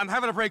 I'm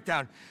having a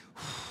breakdown.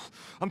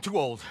 I'm too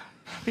old.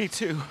 Me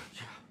too.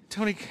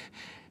 Tony,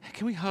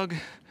 can we hug?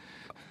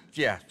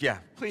 Yeah,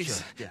 Please.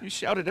 Sure, yeah. You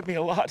shouted at me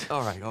a lot.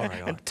 All right.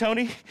 And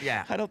Tony?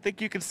 Yeah. I don't think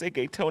you can say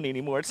Gay Tony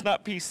anymore. It's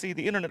not PC.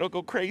 The internet will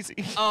go crazy.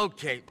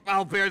 Okay,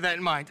 I'll bear that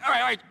in mind. All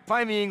right.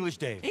 Find me English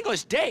Dave.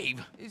 English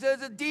Dave? He's a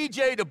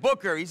DJ, the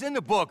booker. He's in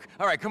the book.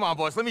 All right, come on,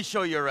 boss. Let me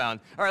show you around.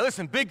 All right,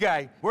 listen, big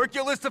guy. Work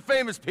your list of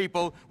famous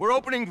people. We're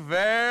opening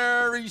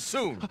very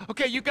soon.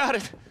 Okay, you got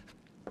it.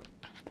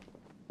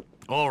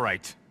 All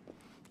right.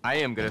 I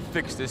am gonna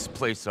fix this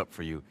place up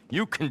for you.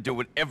 You can do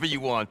whatever you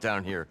want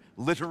down here.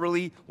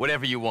 Literally,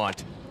 whatever you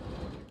want.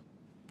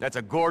 That's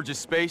a gorgeous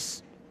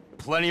space.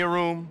 Plenty of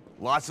room.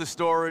 Lots of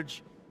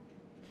storage.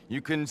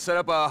 You can set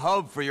up a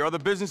hub for your other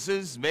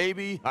businesses,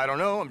 maybe. I don't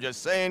know. I'm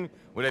just saying.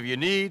 Whatever you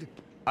need.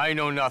 I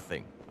know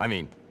nothing. I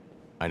mean,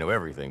 I know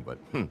everything, but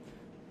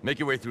make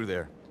your way through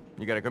there.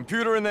 You got a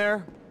computer in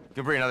there. You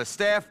can bring another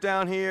staff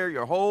down here,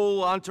 your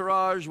whole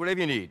entourage,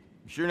 whatever you need.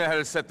 You sure know how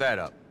to set that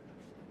up.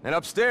 And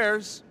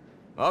upstairs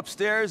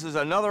is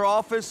another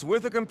office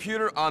with a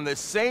computer on the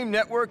same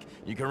network.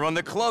 You can run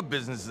the club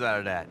businesses out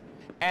of that.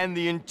 And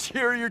the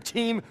interior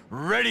team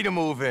ready to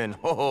move in.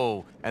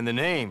 Oh, and the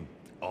name,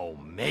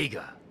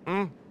 Omega.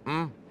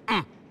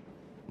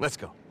 Let's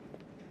go.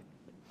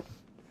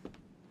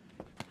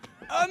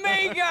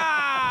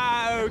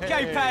 Amigo!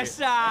 Que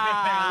pasa?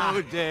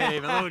 Hello,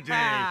 Dave. Hello, Dave.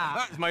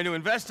 That's my new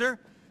investor,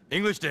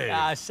 English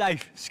Dave.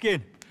 Safe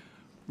skin.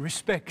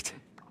 Respect.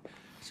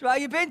 So how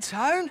you been,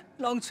 Tone?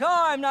 Long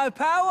time, no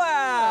power.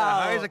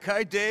 High as a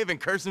kite, Dave, and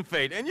cursing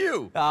fate. And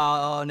you?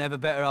 Oh, never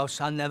better, old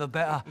son, never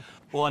better.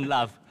 One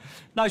love.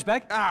 Nose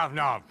bag? Oh,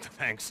 no,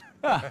 thanks.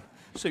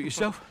 Suit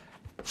yourself.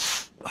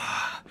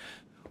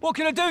 What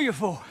can I do you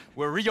for?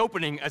 We're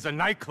reopening as a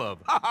nightclub.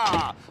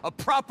 A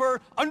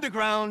proper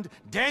underground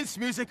dance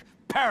music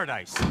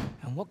paradise.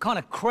 And what kind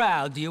of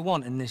crowd do you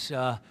want in this,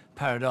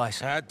 paradise?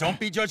 Don't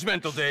be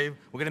judgmental, Dave.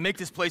 We're gonna make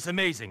this place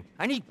amazing.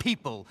 I need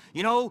people,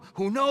 you know,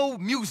 who know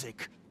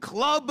music.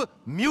 Club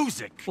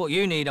music. What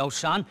you need, old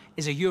son,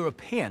 is a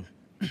European.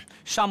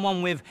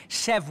 Someone with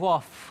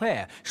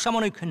savoir-faire.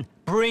 Someone who can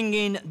bring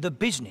in the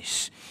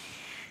business.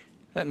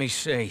 Let me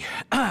see.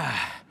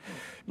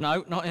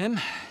 No, not him.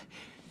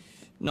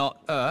 Not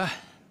her.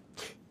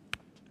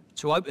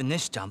 To open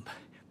this dump,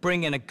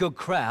 bring in a good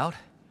crowd,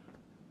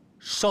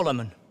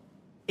 Solomon.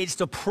 It's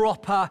the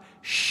proper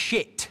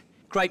shit.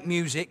 Great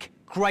music,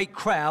 great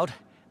crowd,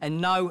 and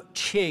no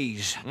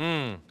cheese.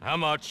 How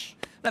much?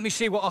 Let me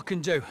see what I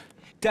can do.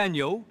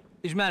 Daniel,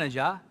 his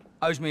manager,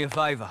 owes me a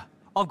favor.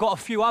 I've got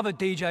a few other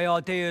DJ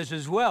ideas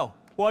as well.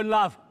 One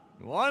love.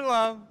 One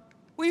love.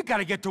 Well, you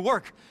gotta get to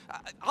work.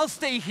 I'll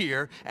stay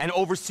here and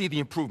oversee the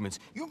improvements.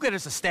 You get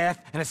us a staff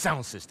and a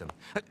sound system.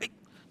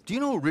 Do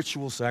you know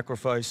Ritual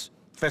Sacrifice?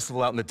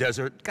 Festival out in the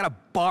desert? Gotta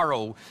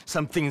borrow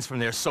some things from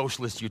their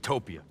socialist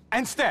utopia.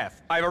 And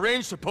staff, I've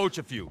arranged to poach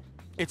a few.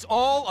 It's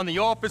all on the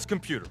office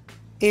computer.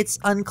 It's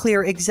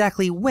unclear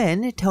exactly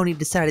when Tony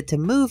decided to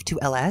move to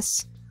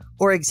LS,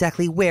 or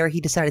exactly where he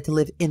decided to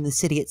live in the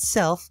city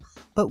itself,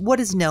 but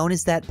what is known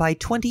is that by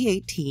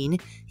 2018,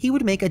 he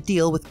would make a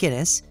deal with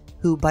Guinness,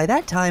 who by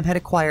that time had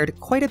acquired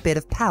quite a bit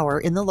of power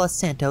in the Los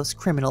Santos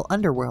criminal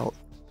underworld.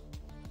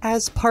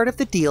 As part of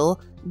the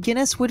deal,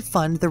 Guinness would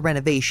fund the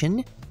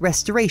renovation,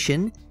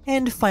 restoration,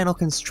 and final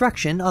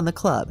construction on the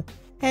club,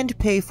 and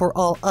pay for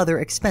all other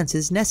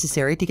expenses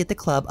necessary to get the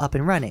club up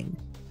and running.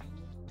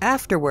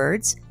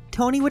 Afterwards,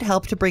 Tony would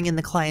help to bring in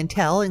the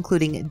clientele,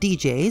 including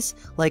DJs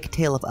like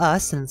Tale of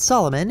Us and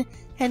Solomon,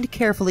 and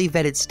carefully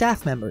vetted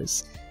staff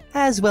members,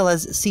 as well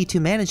as see to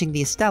managing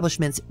the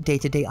establishment's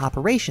day-to-day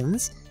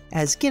operations,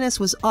 as Guinness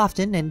was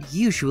often and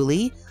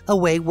usually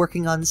away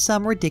working on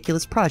some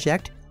ridiculous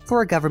project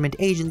for a government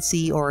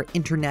agency or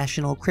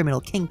international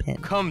criminal kingpin.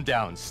 Come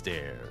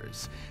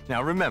downstairs.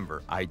 Now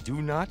remember, I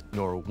do not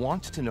nor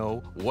want to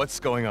know what's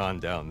going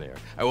on down there.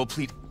 I will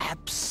plead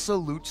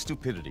absolute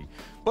stupidity.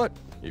 But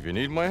if you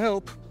need my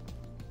help,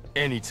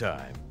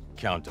 anytime,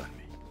 count on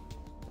me.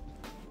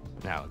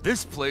 Now,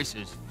 this place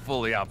is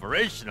fully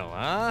operational,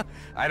 huh?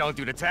 I don't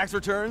do the tax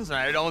returns, and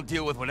I don't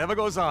deal with whatever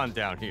goes on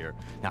down here.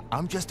 Now,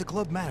 I'm just a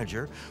club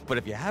manager, but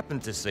if you happen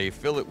to, say,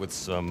 fill it with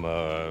some,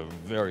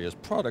 various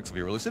products of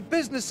your illicit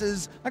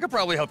businesses, I could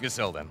probably help you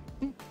sell them.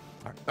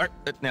 All right,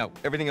 now,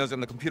 everything else on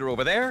the computer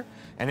over there,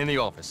 and in the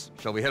office.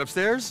 Shall we head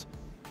upstairs?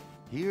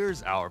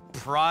 Here's our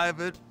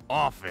private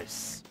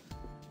office.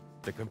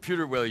 The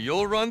computer where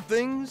you'll run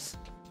things,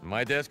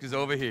 my desk is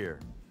over here.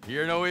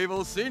 Hear no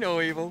evil, see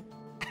no evil.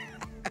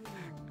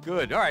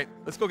 Good, all right,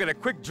 let's go get a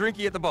quick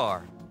drinky at the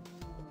bar.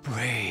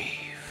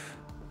 Brave.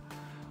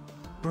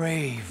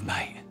 Brave,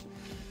 mate.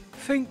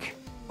 Think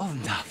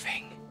of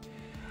nothing.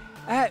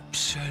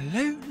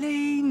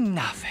 Absolutely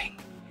nothing.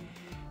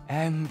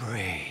 And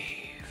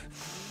brave.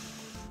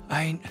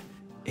 Ain't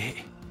it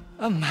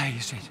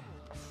amazing?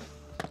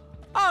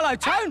 Hello,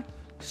 Tone.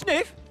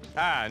 Sniff?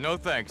 Ah, no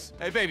thanks.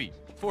 Hey, baby,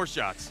 4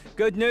 shots.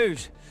 Good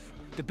news.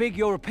 The big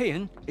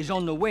European is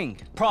on the wing.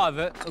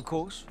 Private, of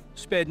course.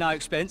 Spared no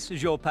expense,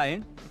 as you're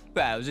paying.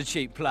 Well, it was a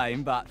cheap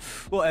plane, but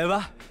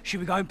whatever.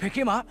 Should we go and pick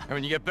him up? And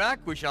when you get back,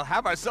 we shall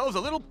have ourselves a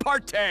little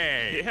party.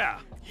 Yeah.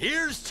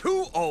 Here's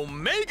to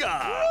Omega!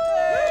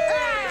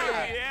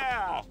 Hey!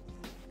 Yeah!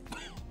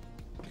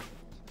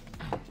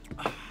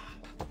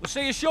 We'll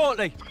see you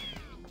shortly.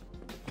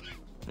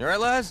 You all right,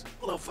 lads?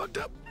 A little fucked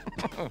up.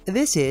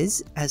 This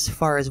is, as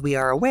far as we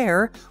are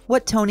aware,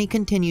 what Tony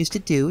continues to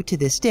do to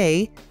this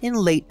day in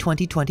late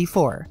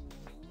 2024.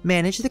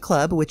 Manage the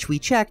club, which we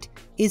checked,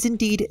 is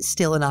indeed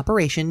still in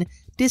operation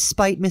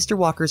despite Mr.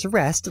 Walker's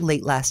arrest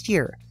late last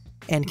year,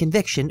 and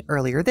conviction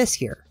earlier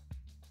this year.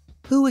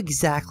 Who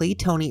exactly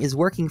Tony is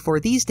working for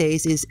these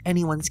days is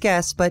anyone's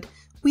guess, but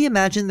we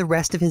imagine the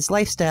rest of his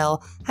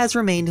lifestyle has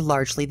remained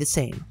largely the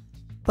same.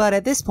 But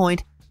at this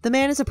point, the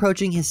man is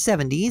approaching his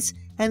 70s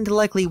and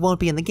likely won't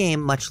be in the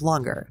game much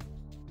longer.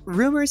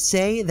 Rumors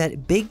say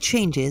that big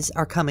changes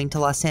are coming to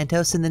Los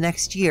Santos in the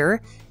next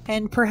year,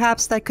 and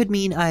perhaps that could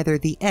mean either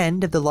the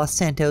end of the Los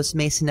Santos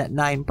Masonette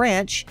 9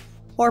 branch,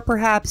 or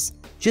perhaps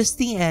just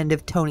the end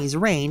of Tony's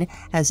reign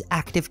as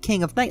active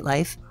king of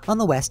nightlife on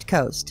the West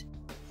Coast.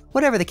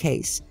 Whatever the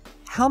case,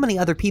 how many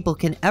other people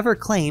can ever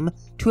claim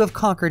to have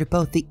conquered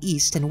both the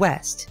East and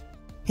West?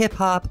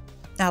 Hip-hop,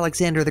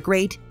 Alexander the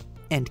Great,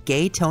 and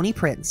gay Tony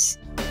Prince.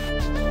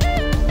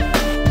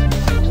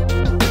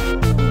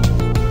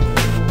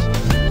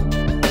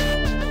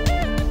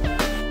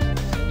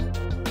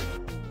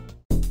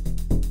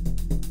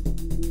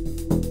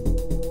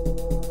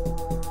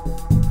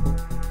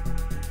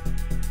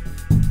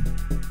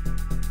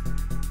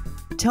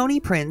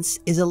 Tony Prince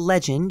is a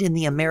legend in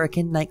the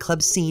American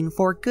nightclub scene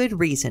for good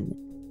reason.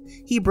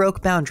 He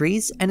broke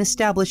boundaries and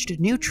established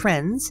new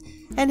trends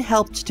and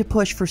helped to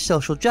push for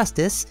social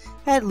justice,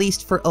 at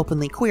least for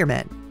openly queer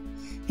men.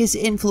 His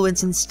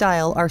influence and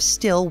style are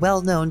still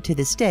well known to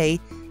this day,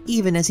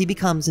 even as he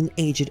becomes an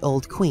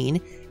aged-old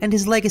queen, and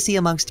his legacy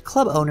amongst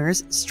club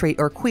owners, straight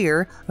or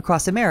queer,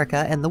 across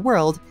America and the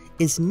world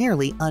is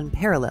nearly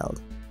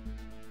unparalleled.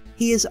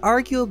 He is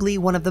arguably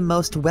one of the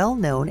most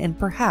well-known and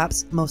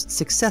perhaps most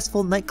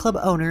successful nightclub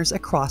owners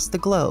across the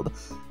globe,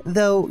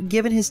 though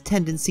given his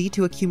tendency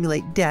to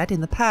accumulate debt in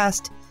the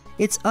past,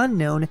 it's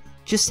unknown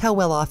just how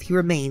well off he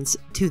remains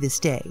to this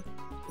day,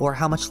 or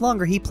how much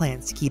longer he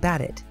plans to keep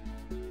at it.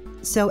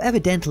 So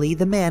evidently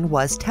the man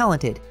was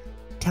talented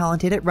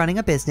at running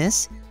a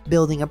business,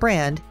 building a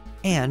brand,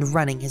 and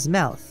running his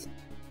mouth.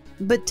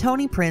 But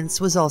Tony Prince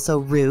was also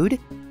rude,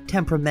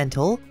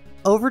 temperamental,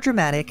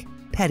 overdramatic,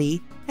 petty,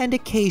 and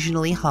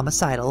occasionally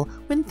homicidal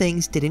when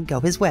things didn't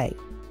go his way.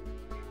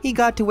 He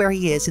got to where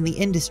he is in the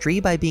industry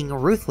by being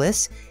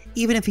ruthless,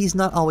 even if he's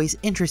not always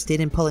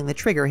interested in pulling the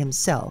trigger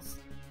himself.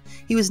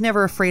 He was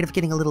never afraid of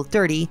getting a little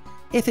dirty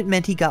if it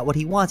meant he got what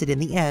he wanted in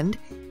the end,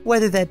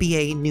 whether that be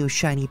a new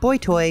shiny boy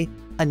toy,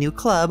 a new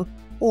club,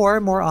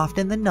 or more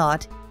often than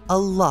not, a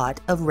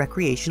lot of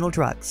recreational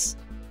drugs.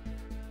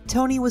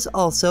 Tony was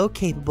also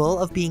capable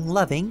of being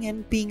loving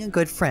and being a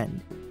good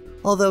friend.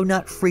 Although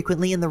not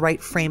frequently in the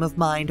right frame of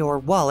mind or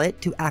wallet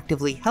to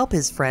actively help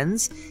his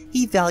friends,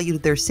 he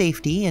valued their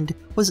safety and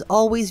was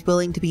always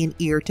willing to be an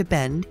ear to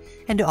bend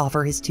and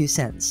offer his 2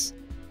 cents.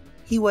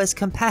 He was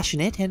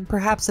compassionate and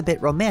perhaps a bit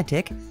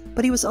romantic,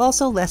 but he was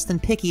also less than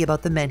picky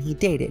about the men he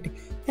dated,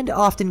 and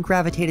often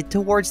gravitated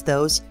towards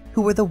those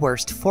who were the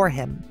worst for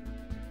him.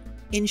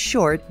 In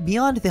short,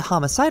 beyond the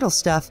homicidal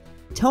stuff,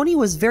 Tony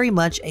was very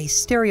much a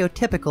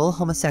stereotypical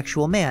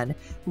homosexual man,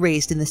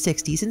 raised in the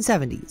 60s and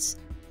 70s.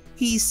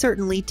 He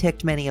certainly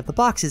ticked many of the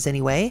boxes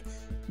anyway,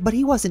 but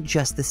he wasn't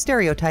just the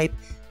stereotype.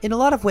 In a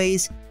lot of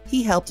ways,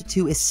 he helped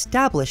to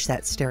establish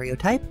that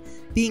stereotype,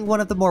 being one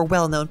of the more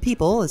well-known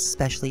people,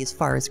 especially as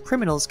far as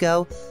criminals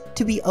go,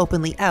 to be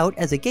openly out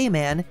as a gay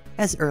man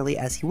as early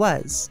as he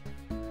was.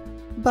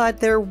 But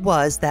there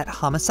was that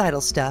homicidal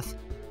stuff.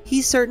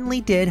 He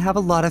certainly did have a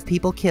lot of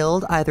people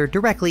killed either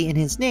directly in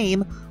his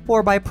name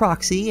or by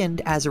proxy and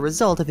as a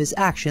result of his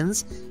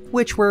actions,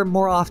 which were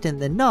more often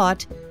than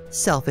not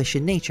selfish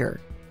in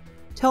nature.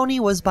 Tony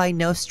was by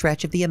no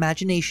stretch of the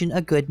imagination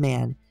a good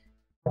man.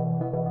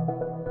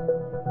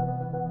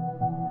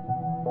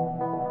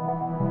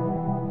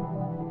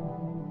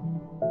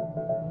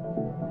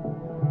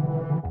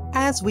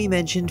 As we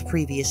mentioned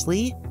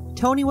previously,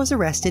 Tony was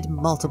arrested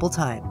multiple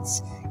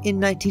times.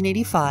 In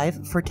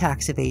 1985 for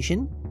tax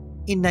evasion,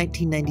 in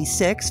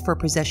 1996 for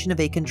possession of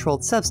a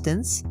controlled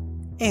substance,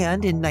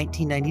 and in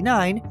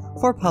 1999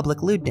 for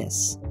public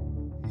lewdness.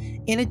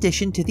 In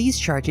addition to these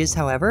charges,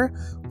 however,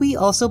 we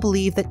also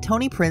believe that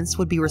Tony Prince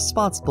would be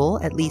responsible,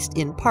 at least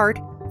in part,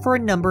 for a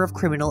number of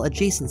criminal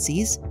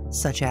adjacencies,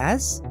 such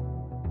as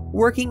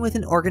working with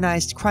an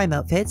organized crime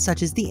outfit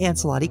such as the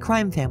Ancelotti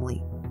crime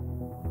family,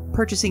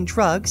 purchasing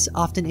drugs,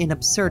 often in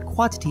absurd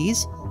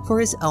quantities, for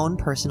his own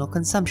personal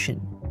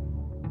consumption,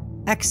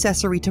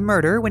 accessory to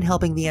murder when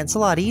helping the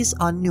Ancelottis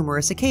on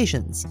numerous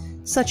occasions,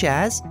 such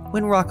as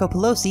when Rocco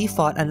Pelosi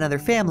fought another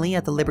family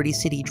at the Liberty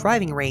City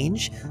driving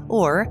range,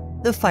 or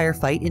the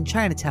firefight in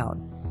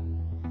Chinatown,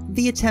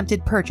 the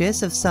attempted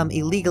purchase of some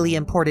illegally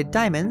imported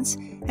diamonds,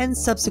 and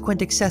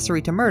subsequent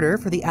accessory to murder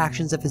for the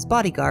actions of his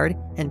bodyguard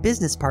and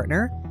business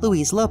partner,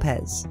 Luis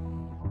Lopez,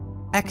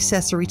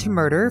 accessory to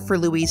murder for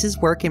Luis's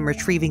work in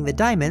retrieving the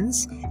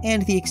diamonds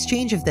and the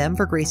exchange of them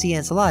for Gracie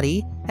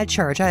Ancelotti at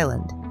Charge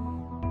Island,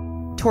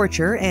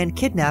 torture and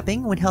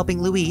kidnapping when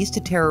helping Luis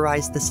to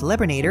terrorize the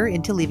Celebrinator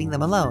into leaving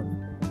them alone,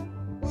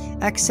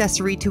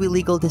 accessory to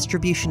illegal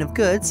distribution of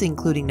goods,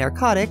 including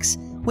narcotics,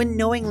 when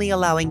knowingly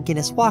allowing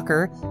Guinness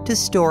Walker to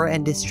store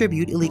and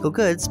distribute illegal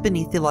goods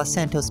beneath the Los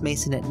Santos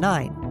Mason at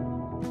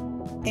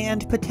 9,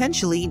 and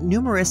potentially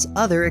numerous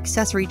other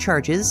accessory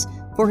charges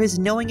for his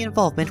knowing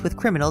involvement with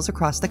criminals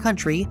across the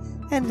country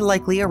and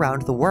likely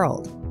around the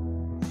world.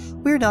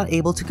 We're not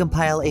able to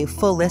compile a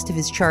full list of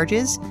his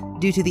charges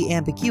due to the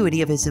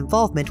ambiguity of his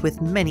involvement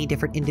with many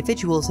different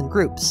individuals and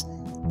groups,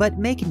 but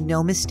make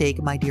no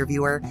mistake, my dear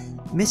viewer,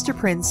 Mr.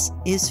 Prince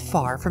is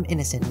far from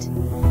innocent.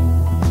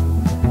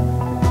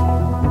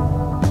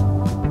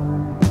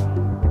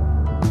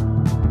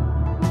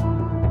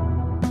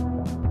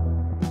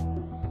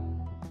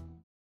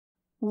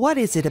 What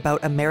is it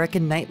about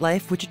American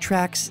nightlife which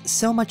attracts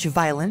so much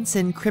violence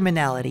and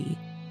criminality?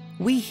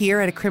 We here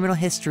at A Criminal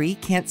History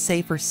can't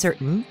say for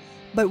certain,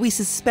 but we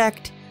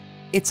suspect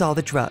it's all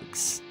the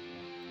drugs.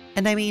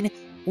 And I mean,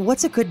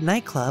 what's a good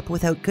nightclub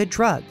without good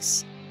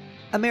drugs?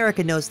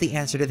 America knows the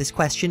answer to this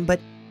question, but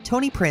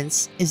Tony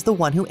Prince is the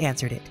one who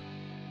answered it.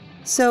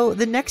 So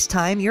the next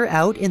time you're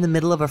out in the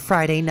middle of a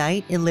Friday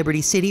night in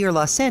Liberty City or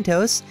Los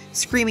Santos,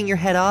 screaming your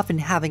head off and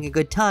having a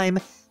good time,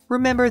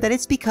 remember that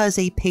it's because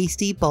a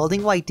pasty,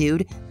 balding white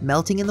dude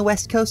melting in the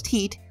West Coast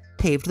heat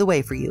paved the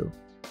way for you.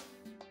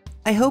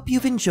 I hope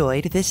you've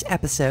enjoyed this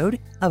episode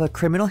of A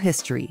Criminal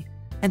History,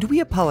 and we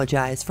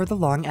apologize for the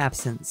long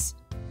absence.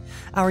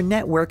 Our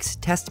network's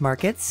test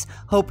markets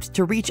hoped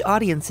to reach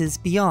audiences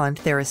beyond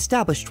their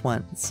established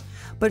ones,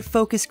 but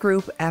focus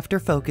group after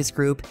focus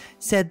group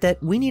said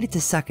that we needed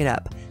to suck it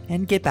up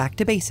and get back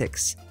to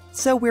basics.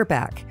 So we're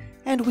back,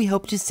 and we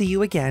hope to see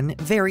you again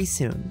very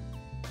soon.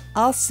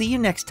 I'll see you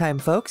next time,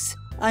 folks.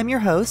 I'm your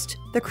host,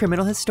 The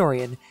Criminal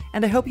Historian,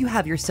 and I hope you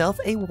have yourself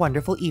a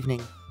wonderful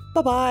evening.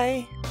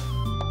 Bye-bye!